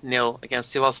 1-0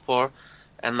 against Sivasspor.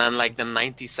 And then, like the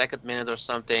 92nd minute or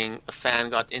something, a fan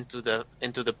got into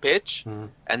the pitch,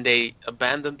 and they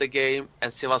abandoned the game,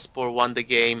 and Sivasspor won the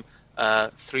game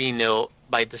 3-0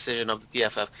 by decision of the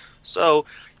TFF. So,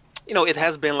 it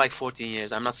has been like 14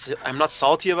 years. I'm not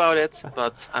salty about it,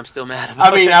 but I'm still mad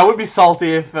about it. I would be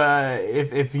salty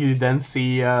if you then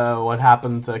see what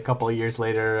happened a couple of years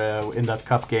later in that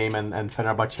cup game, and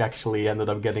Fenerbahce actually ended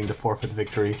up getting the forfeit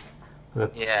victory.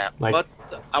 But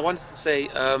I wanted to say.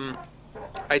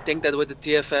 I think that with the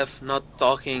TFF not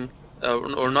talking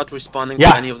or not responding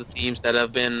to any of the teams that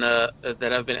have been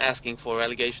asking for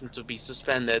relegation to be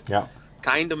suspended,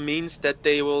 kind of means that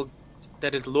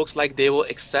it looks like they will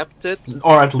accept it,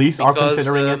 or at least are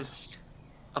considering it.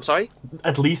 I'm sorry.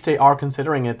 At least they are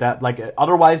considering it. That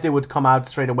otherwise they would come out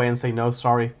straight away and say no,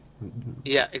 sorry.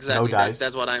 Yeah, exactly. No,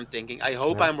 that's what I'm thinking. I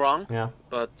hope I'm wrong. Yeah.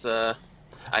 But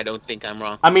I don't think I'm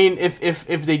wrong. I mean,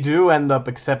 if they do end up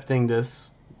accepting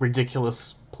this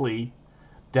ridiculous plea,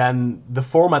 then the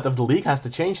format of the league has to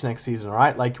change next season,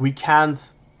 right? Like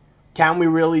can we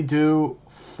really do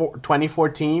 24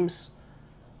 teams?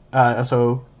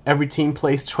 So every team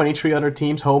plays 23 other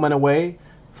teams home and away.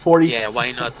 40. Yeah,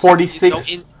 why not?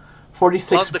 46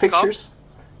 fixtures. Cup,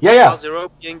 yeah. Plus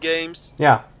European games.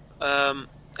 Yeah.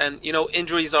 And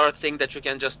injuries are a thing that you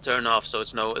can just turn off, so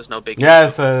it's no big issue. Yeah,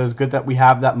 it's good that we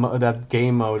have that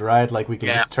game mode, right? Like we can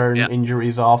just turn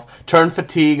injuries off, turn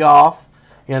fatigue off.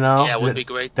 Yeah, it would be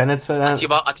great. Then it's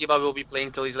Atiba will be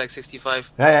playing till he's like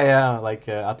 65. Yeah. Like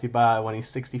Atiba when he's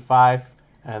 65,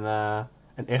 and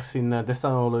Ersin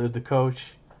Destanoğlu is the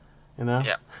coach.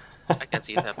 Yeah, I can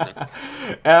see it happening.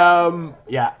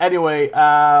 Anyway,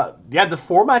 the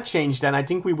format changed, and I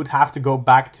think we would have to go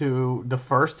back to the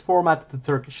first format the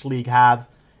Turkish league had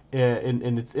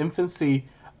in its infancy,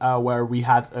 where we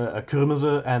had a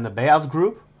Kırmızı and a Beyaz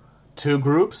group, 2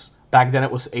 groups. Back then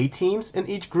it was 8 teams in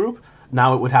each group.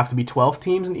 Now it would have to be 12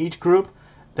 teams in each group.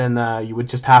 Then you would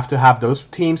just have to have those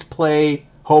teams play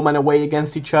home and away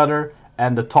against each other,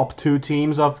 and the top 2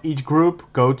 teams of each group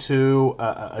go to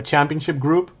a championship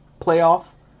group playoff,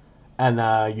 and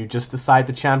you just decide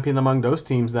the champion among those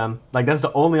teams then. Like, that's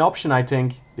the only option, I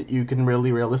think, that you can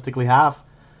really realistically have.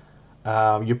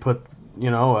 You put,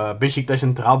 Beşiktaş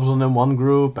and Trabzon in one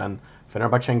group, and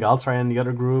Fenerbahce and Galatasaray in the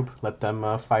other group. Let them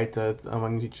fight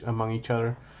among each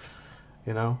other.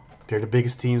 They're the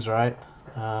biggest teams, right?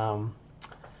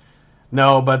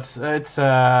 No, but it's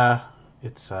a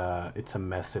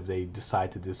mess if they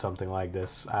decide to do something like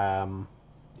this.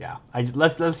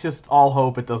 Let's just all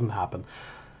hope it doesn't happen.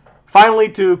 Finally,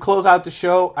 to close out the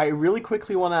show, I really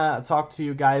quickly want to talk to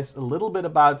you guys a little bit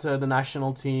about the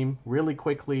national team. Really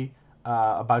quickly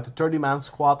about the 30-man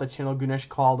squad that Shinal Gunesh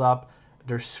called up.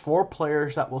 There's 4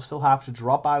 players that will still have to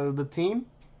drop out of the team.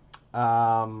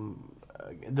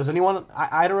 Does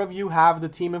either of you have the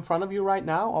team in front of you right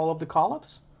now? All of the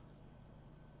call-ups?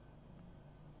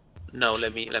 No,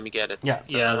 let me get it.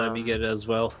 Yeah, let me get it as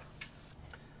well.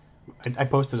 I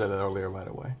posted it earlier, by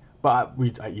the way, but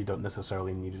you don't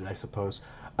necessarily need it, I suppose.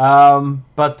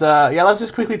 Let's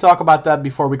just quickly talk about that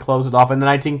before we close it off, and then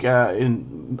I think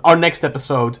in our next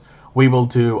episode we will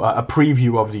do a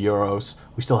preview of the Euros.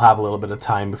 We still have a little bit of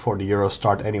time before the Euros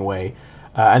start anyway.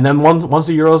 And then once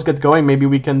the Euros get going, maybe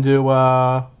we can do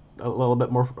a little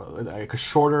bit more, like a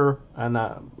shorter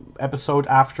episode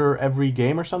after every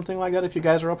game or something like that, if you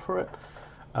guys are up for it.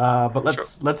 But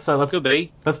let's Could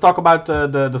be. let's talk about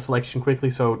the selection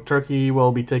quickly. So Turkey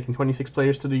will be taking 26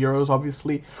 players to the Euros.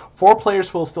 Obviously, 4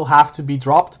 players will still have to be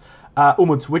dropped.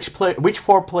 Umut, which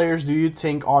 4 players do you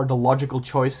think are the logical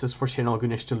choices for Şenol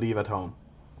Güneş to leave at home?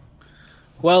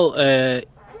 Well,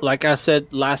 like I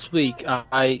said last week,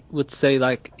 I would say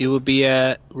like it would be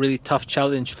a really tough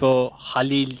challenge for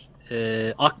Halil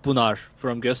Akbunar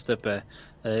from Göztepe.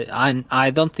 And I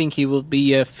don't think he will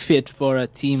be a fit for a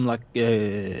team like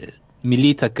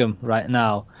Milli Takım right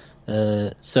now.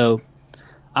 So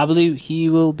I believe he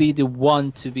will be the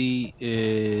one to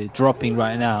be dropping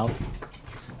right now.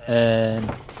 And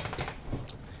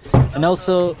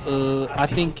also, I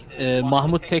think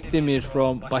Mahmut Tekdemir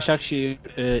from Başakşehir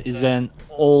is an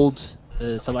old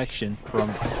selection from,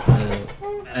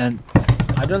 and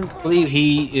I don't believe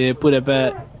he put up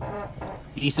a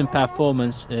decent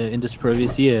performance in this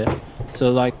previous year.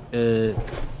 So like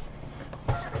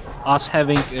us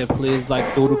having players like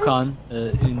Dorukhan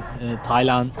in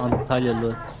Thailand,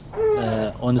 Antalyalı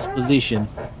on his position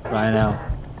right now.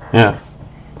 Yeah.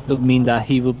 Would mean that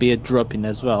he will be a drop-in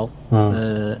as well.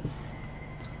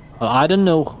 I don't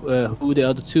know who the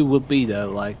other 2 would be though.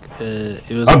 Like it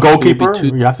was A goalkeeper? it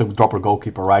would be You have to drop a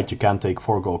goalkeeper, right? You can't take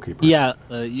 4 goalkeepers. Yeah,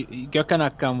 Gökhan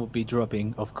Akkan would be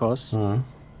dropping, of course.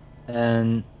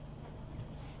 And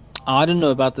I don't know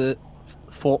about the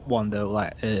 4th one though.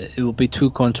 Like it will be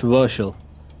too controversial.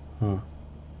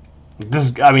 That's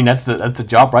the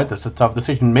job, right? That's a tough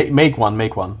decision. Make one.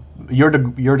 You're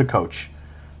the coach.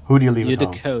 Who do you leave You're at the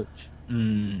home? coach.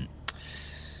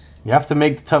 You have to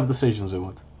make the tough decisions,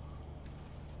 Umut.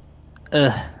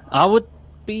 I would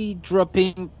be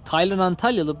dropping Taylan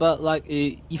Antalyalı, but like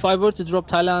if I were to drop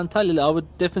Taylan Antalyalı, I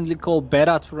would definitely call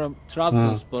Berat from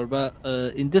Trabzonspor. But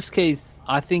in this case,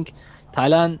 I think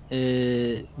Taylan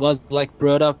was like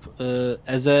brought up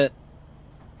as a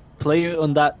player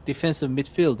on that defensive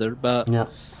midfielder. But yeah.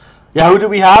 Who do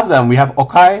we have then? We have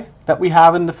Okay that we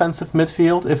have in defensive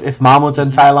midfield. If Mahmut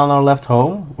and Taylan are left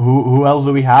home, who else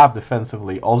do we have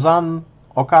defensively? Ozan,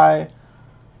 Okay,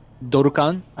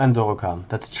 Dorukhan. and Dorukhan.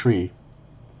 That's 3.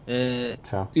 Do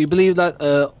you believe that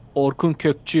Orkun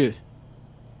Kökçü?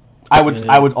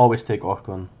 I would always take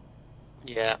Orkun.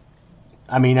 Yeah.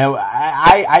 I mean,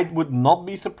 I would not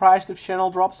be surprised if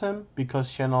Şenol drops him, because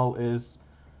Şenol is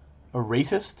a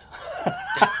racist.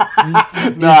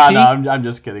 No, I'm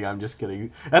just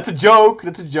kidding. That's a joke.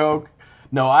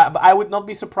 No, I would not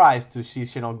be surprised to see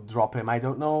Şenol drop him. I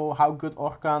don't know how good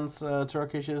Orkan's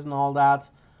Turkish is and all that.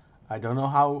 I don't know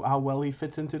how well he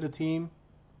fits into the team.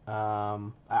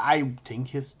 I think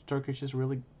his Turkish is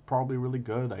probably really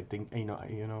good. I think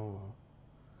you know,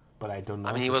 but I don't know.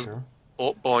 I mean, he for was sure.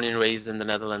 born and raised in the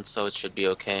Netherlands, so it should be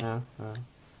okay. Yeah.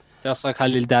 Just like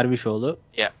Halil Dervişoğlu.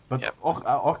 Yeah. But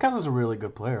Orkan is a really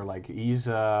good player. Like he's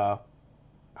a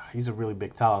really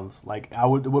big talent. Like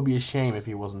it would be a shame if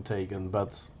he wasn't taken.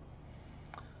 But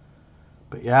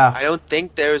yeah. I don't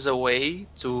think there's a way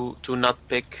to not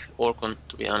pick Orkun,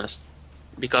 to be honest,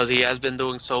 because he has been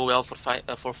doing so well for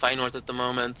Feyenoord at the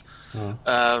moment.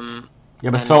 Yeah,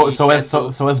 but so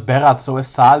has Berat, so has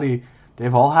Salih.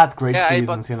 They've all had great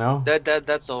seasons, you know.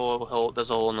 That's a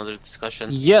whole another discussion.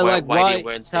 Yeah, why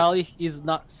Salih is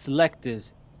not selected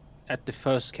at the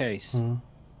first case.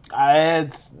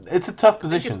 It's a tough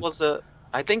position.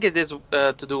 I think it is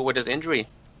to do with his injury.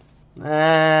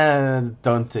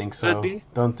 Don't think so. Could be.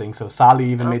 Don't think so. Salih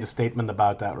even made a statement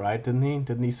about that, right? Didn't he?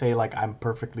 Didn't he say like I'm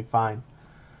perfectly fine?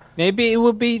 Maybe it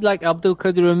would be like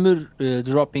Abdülkadir Ömür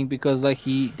dropping because like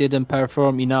he didn't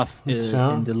perform enough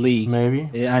in the league. Maybe.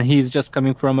 And he's just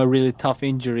coming from a really tough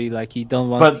injury. Like he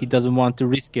doesn't want to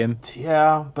risk him.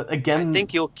 Yeah, but again, I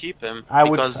think you'll keep him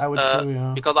because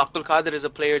Abdülkadir is a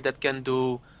player that can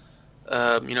do,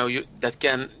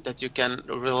 that you can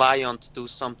rely on to do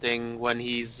something when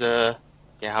he's how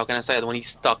can I say it, when he's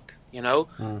stuck. You know,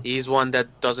 he's one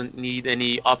that doesn't need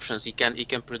any options. He can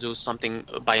produce something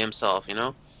by himself. You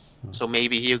know. So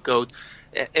maybe he'll go.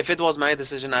 If it was my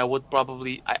decision, I would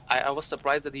probably. I was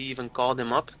surprised that he even called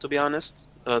him up, to be honest.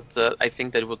 But I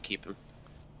think that we'll keep him.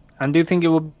 And do you think it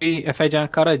would be Efecan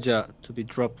Karaca to be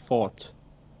dropped 4th?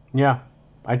 Yeah,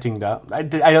 I think that. I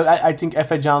think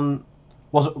Efecan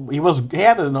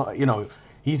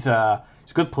he's a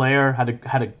good player.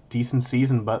 Had a decent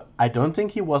season, but I don't think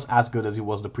he was as good as he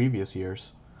was the previous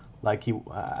years. Like he's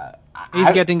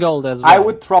getting old as well. I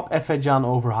would drop Efecan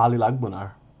over Halil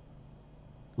Akbunar.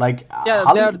 Like they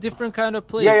are different kind of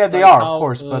players. Yeah, they are, of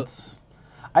course. But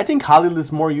I think Halil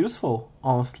is more useful,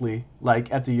 honestly.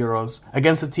 Like at the Euros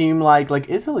against a team like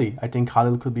Italy, I think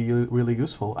Halil could be really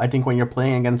useful. I think when you're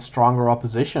playing against stronger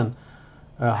opposition,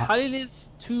 Halil is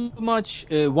too much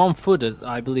one-footed,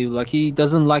 I believe. Like he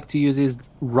doesn't like to use his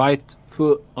right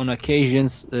foot on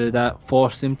occasions that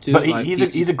force him to. but like,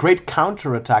 he's a great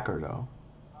counter attacker though.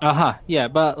 Yeah,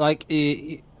 but like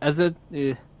as a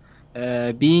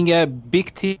being a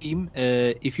big team,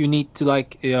 if you need to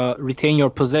like retain your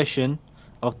possession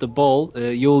of the ball,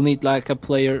 you'll need like a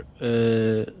player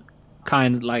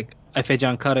kind of like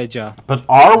Efecan Karaca. But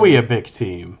are we a big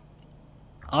team?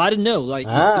 I don't know. Like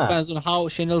it depends on how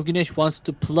Şenol Güneş wants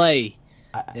to play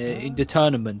in the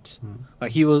tournament.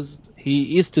 Like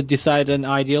he is to decide an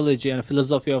ideology and a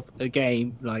philosophy of a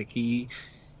game. Like he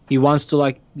wants to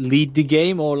like lead the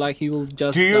game, or like he will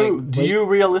just. Do you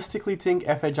realistically think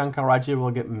Efecan Karaca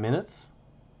will get minutes?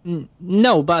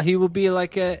 No, but he will be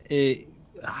like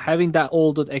having that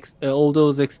all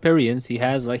those experience he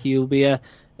has. Like he will be a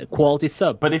quality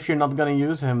sub. But if you're not gonna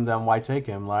use him, then why take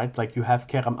him, right? Like you have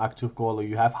Kerem Aktürkoğlu,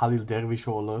 you have Halil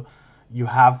Dervişoğlu, you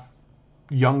have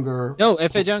younger. No,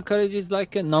 Efecan Karaca is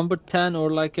like a number 10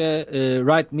 or like a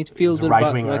right midfielder. He's a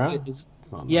right winger. Like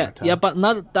yeah, but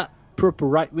not that proper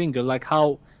right winger like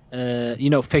how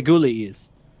Feguli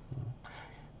is.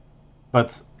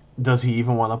 But does he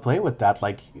even want to play with that?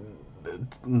 Like,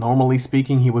 normally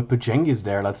speaking, he would put Cengiz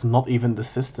there. That's not even the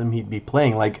system he'd be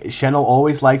playing. Like, Şenol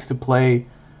always likes to play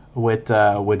with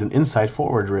an inside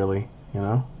forward, really. You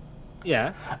know.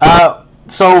 Yeah.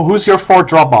 So who's your fourth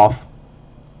drop off?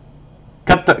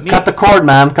 Cut the cord,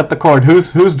 man. Cut the cord.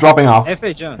 Who's dropping off?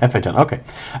 Efecan. Efecan. Okay.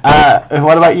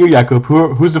 What about you, Jakub?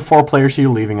 Who's the 4 players you're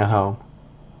leaving at home?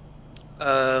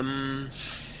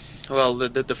 Well,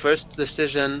 the first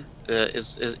decision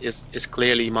is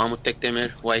clearly Mahmut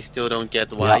Tekdemir, who I still don't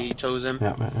get why he chose him.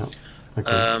 Yeah.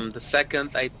 Okay. The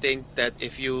second, I think that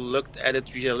if you looked at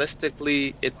it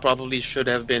realistically, it probably should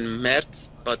have been Mert,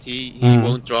 but he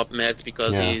won't drop Mert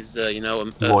because he's a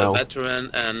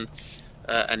veteran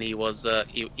and he was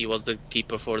the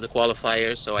keeper for the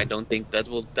qualifier, so I don't think that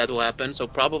will happen. So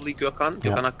probably Gökhan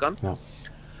Akkan. Yeah.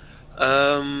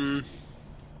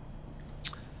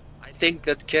 I think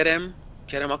that Kerem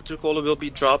Aktürkoğlu will be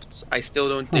dropped. I still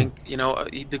don't think,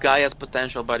 the guy has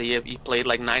potential, but he played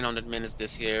like 900 minutes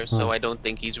this year, so I don't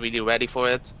think he's really ready for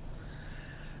it.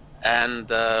 And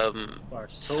you are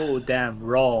so damn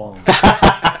wrong.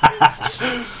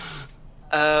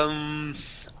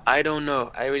 I don't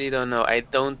know. I really don't know. I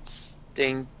don't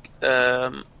think.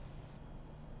 I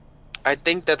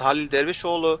think that Halil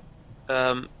Dervişoğlu,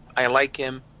 I like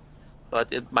him,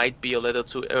 but it might be a little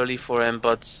too early for him.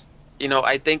 But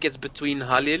I think it's between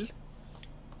Halil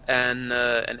and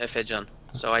Efecan.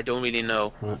 So I don't really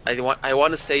know. I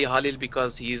want to say Halil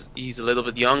because he's a little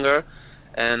bit younger,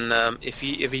 and if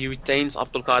he retains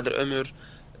Abdülkadir Ömür,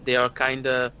 they are kind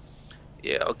of.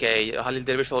 Yeah, okay. Halil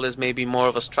Dervişoğlu is maybe more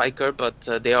of a striker, but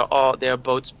they are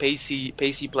both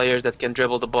pacey players that can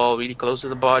dribble the ball really close to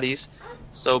the bodies.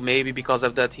 So maybe because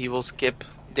of that, he will skip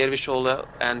Dervişoğlu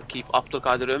and keep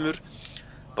Abdülkadir Ömür.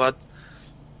 But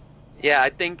yeah, I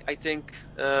think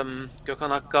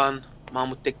Gökhan Akkan,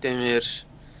 Mahmut Tekdemir,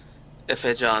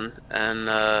 Efecan, and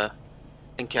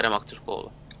Kerem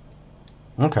Aktürkoğlu.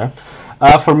 Okay.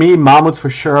 For me, Mahmut for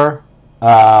sure.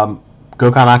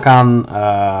 Gökhan Akkan,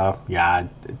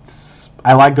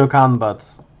 I like Gökhan, but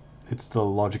it's the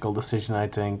logical decision, I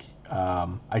think.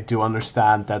 I do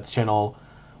understand that Şenol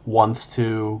wants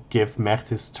to give Mert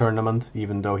his tournament,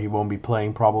 even though he won't be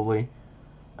playing probably.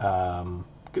 You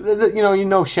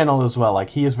know Şenol as well. Like,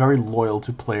 he is very loyal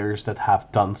to players that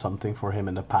have done something for him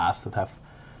in the past, that have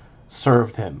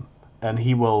served him, and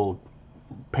he will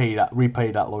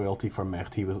repay that loyalty for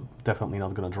Mert. He was definitely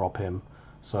not going to drop him.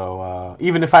 So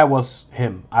even if I was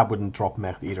him, I wouldn't drop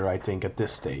Mert either, I think, at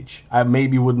this stage. I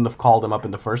maybe wouldn't have called him up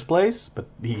in the first place, but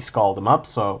he's called him up,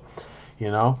 so,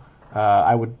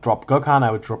 I would drop Gökhan, I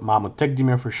would drop Mahmut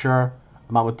Tekdemir for sure.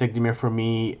 Mahmut Tekdemir, for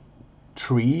me,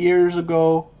 3 years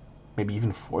ago, maybe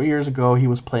even 4 years ago, he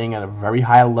was playing at a very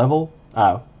high level,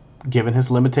 given his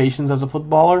limitations as a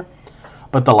footballer.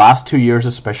 But the last 2 years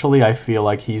especially, I feel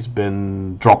like he's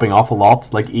been dropping off a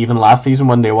lot. Like, even last season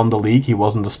when they won the league, he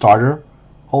wasn't the starter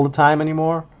all the time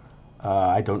anymore.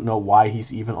 I don't know why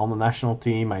he's even on the national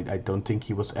team. I don't think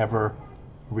he was ever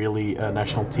really a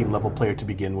national team level player to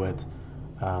begin with.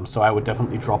 So I would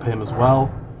definitely drop him as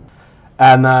well.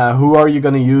 And who are you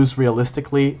going to use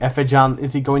realistically? Efecan,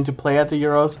 is he going to play at the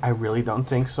Euros? I really don't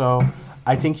think so.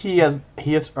 I think he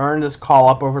has earned his call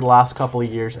up over the last couple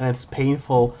of years, and it's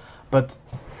painful. But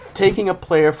taking a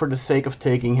player for the sake of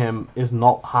taking him is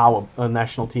not how a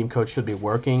national team coach should be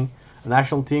working. A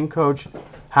national team coach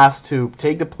has to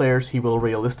take the players he will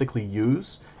realistically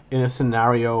use in a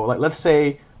scenario. Like, let's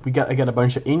say we get a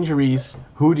bunch of injuries.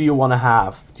 Who do you want to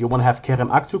have? Do you want to have Kerem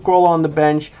Aktürkoğlu on the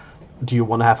bench? Do you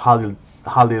want to have Halil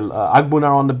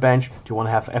Akbunar on the bench? Do you want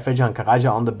to have Efecan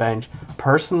Karaca on the bench?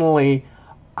 Personally,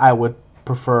 I would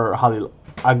prefer Halil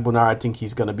Akbunar. I think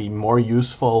he's going to be more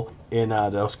useful in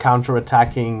those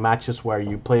counter-attacking matches where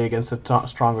you play against a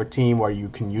stronger team, where you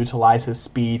can utilize his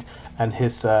speed and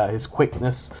his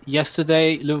quickness.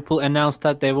 Yesterday, Liverpool announced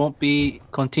that they won't be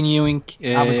continuing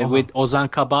with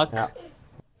Ozan Kabak. Yeah.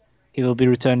 He will be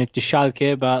returning to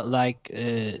Schalke, but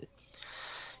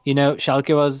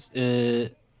Schalke was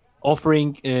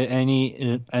offering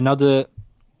another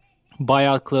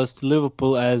buyout clause to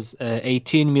Liverpool as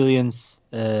 18 millions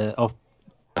of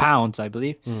pounds, I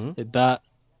believe. Mm-hmm. But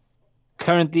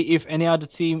currently, if any other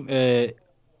team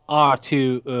are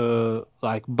to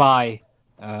buy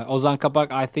Ozan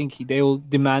Kabak, I think they will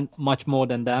demand much more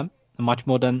than them, much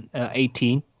more than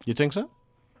 18. You think so?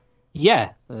 Yeah,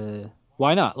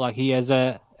 why not? Like, he has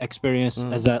experience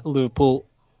as a Liverpool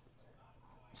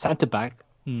centre back.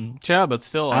 Yeah, but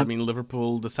still, I mean,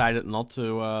 Liverpool decided not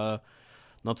to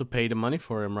pay the money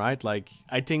for him, right? Like,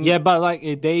 I think. Yeah, but like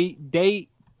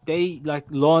they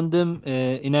loaned him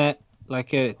in a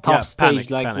tough stage,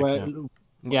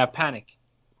 panic.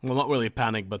 Well, not really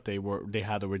panic, but they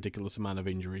had a ridiculous amount of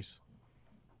injuries.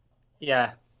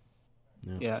 Yeah.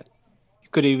 You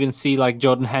could even see like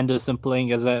Jordan Henderson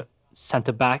playing as a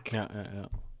centre back. Yeah.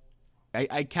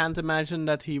 I can't imagine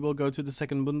that he will go to the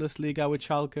second Bundesliga with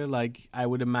Schalke. Like, I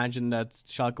would imagine that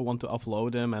Schalke want to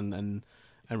offload him and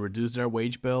reduce their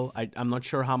wage bill. I'm not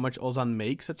sure how much Ozan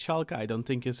makes at Schalke. I don't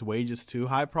think his wage is too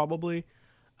high, probably.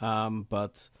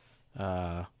 But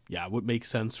it would make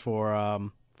sense for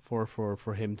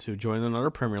him to join another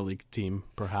Premier League team,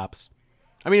 perhaps.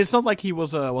 I mean, it's not like he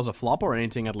was a flop or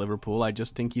anything at Liverpool. I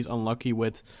just think he's unlucky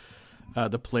with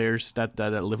the players that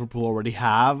Liverpool already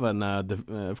have, and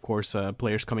of course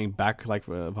players coming back, like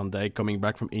Van Dijk coming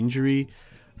back from injury.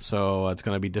 So it's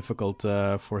going to be difficult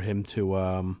for him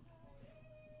to.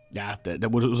 That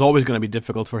was always going to be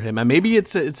difficult for him, and maybe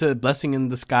it's a blessing in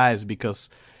disguise, because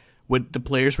with the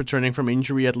players returning from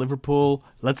injury at Liverpool,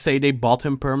 let's say they bought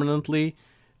him permanently,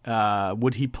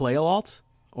 would he play a lot,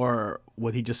 or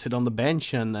would he just sit on the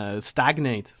bench and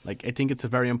stagnate? Like, I think it's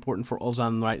very important for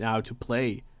Ozan right now to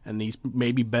play, and he's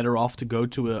maybe better off to go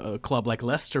to a club like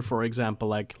Leicester, for example,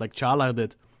 like Çağlar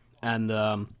did,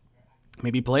 and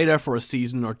maybe play there for a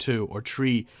season or 2 or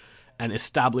 3, and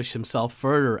establish himself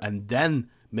further, and then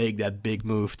make that big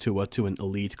move to an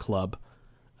elite club.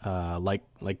 Like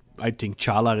I think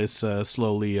Çağlar is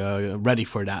slowly ready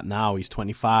for that now. He's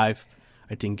 25.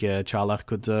 I think Çağlar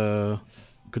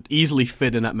could easily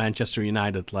fit in at Manchester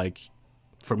United. Like,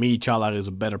 for me, Çağlar is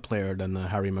a better player than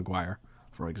Harry Maguire,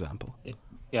 for example.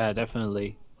 Yeah,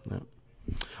 definitely. Yeah.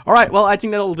 All right, well, I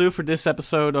think that'll do for this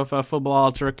episode of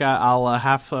Football Alaturka. I'll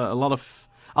have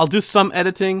I'll do some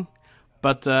editing,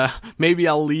 but maybe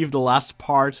I'll leave the last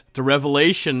part, the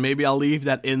revelation, maybe I'll leave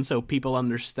that in so people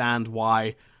understand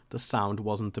why the sound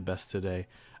wasn't the best today.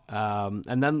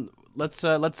 And then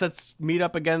let's meet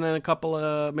up again in a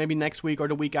couple, maybe next week or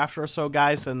the week after or so,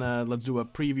 guys, and let's do a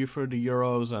preview for the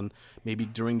Euros, and maybe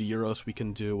during the Euros we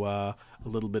can do a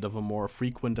little bit of a more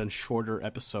frequent and shorter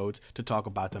episode to talk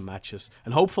about the matches,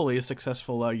 and hopefully a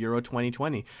successful Euro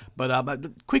 2020.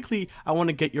 But quickly, I want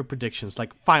to get your predictions.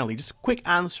 Like, finally, just a quick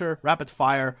answer, rapid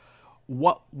fire.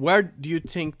 What would you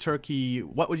think Turkey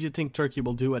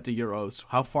will do at the Euros?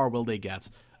 How far will they get?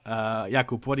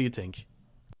 Jakub, what do you think?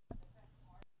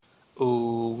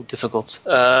 Ooh, difficult.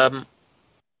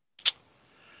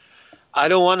 I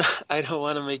don't want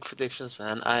to make predictions,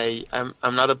 man. I'm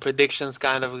not a predictions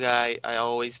kind of guy. I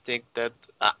always think that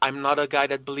I'm not a guy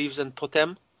that believes in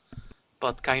totem,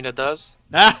 but kind of does.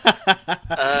 Yeah.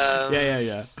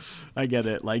 I get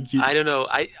it. Like, I don't know.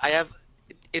 I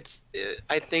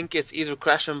think it's either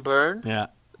crash and burn. Yeah.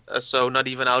 So not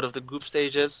even out of the group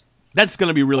stages. That's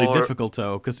gonna be really difficult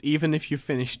though, because even if you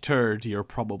finish third, you're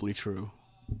probably through.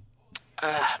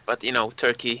 But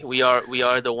Turkey, we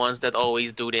are the ones that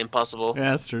always do the impossible.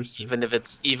 Yeah, that's true. Even if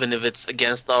it's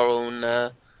against our own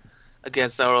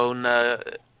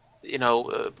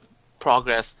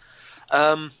progress.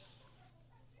 I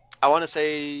want to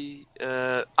say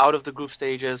out of the group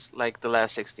stages, like the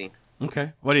last 16.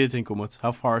 Okay, what do you think, Umut?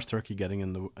 How far is Turkey getting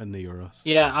in the Euros?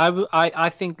 Yeah, I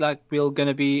think like we're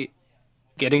gonna be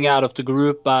getting out of the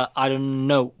group, but I don't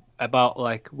know about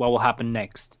like what will happen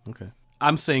next. Okay.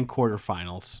 I'm saying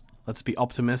quarterfinals. Let's be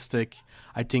optimistic.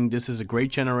 I think this is a great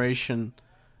generation,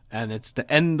 and it's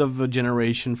the end of a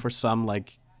generation for some.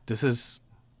 Like, this is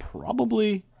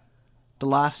probably the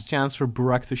last chance for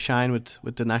Burak to shine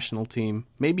with the national team.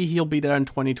 Maybe he'll be there in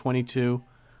 2022,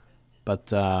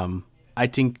 but I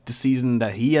think the season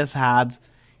that he has had,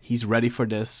 he's ready for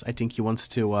this. I think he wants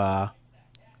to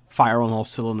fire on all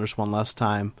cylinders one last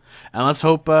time, and let's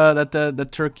hope that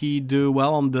Turkey do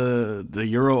well on the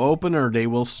Euro opener. They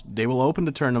will open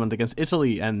the tournament against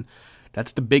Italy, and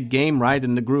that's the big game, right,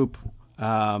 in the group.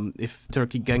 If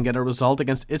Turkey can get a result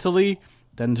against Italy,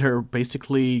 then they're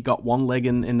basically got one leg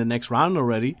in the next round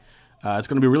already. It's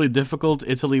going to be really difficult.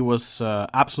 Italy was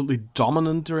absolutely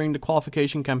dominant during the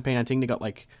qualification campaign. I think they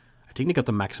got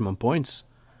the maximum points.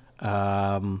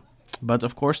 But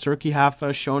of course, Turkey have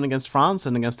shown against France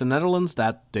and against the Netherlands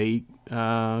that they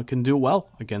can do well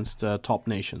against top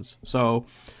nations. So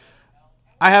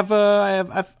I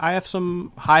have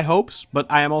some high hopes,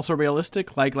 but I am also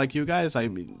realistic, like you guys.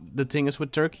 The thing is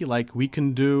with Turkey, like we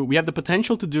have the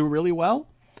potential to do really well,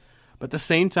 but at the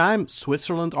same time,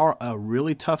 Switzerland are a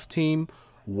really tough team.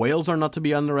 Wales are not to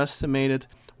be underestimated.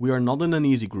 We are not in an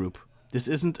easy group. This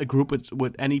isn't a group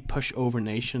with any pushover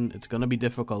nation. It's gonna be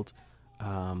difficult.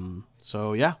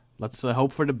 So yeah, let's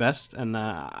hope for the best, and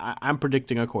I'm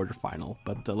predicting a quarterfinal.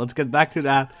 But let's get back to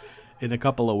that in a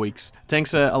couple of weeks.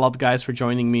 Thanks a lot, guys, for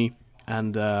joining me,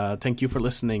 and thank you for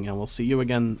listening, and we'll see you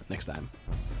again next time.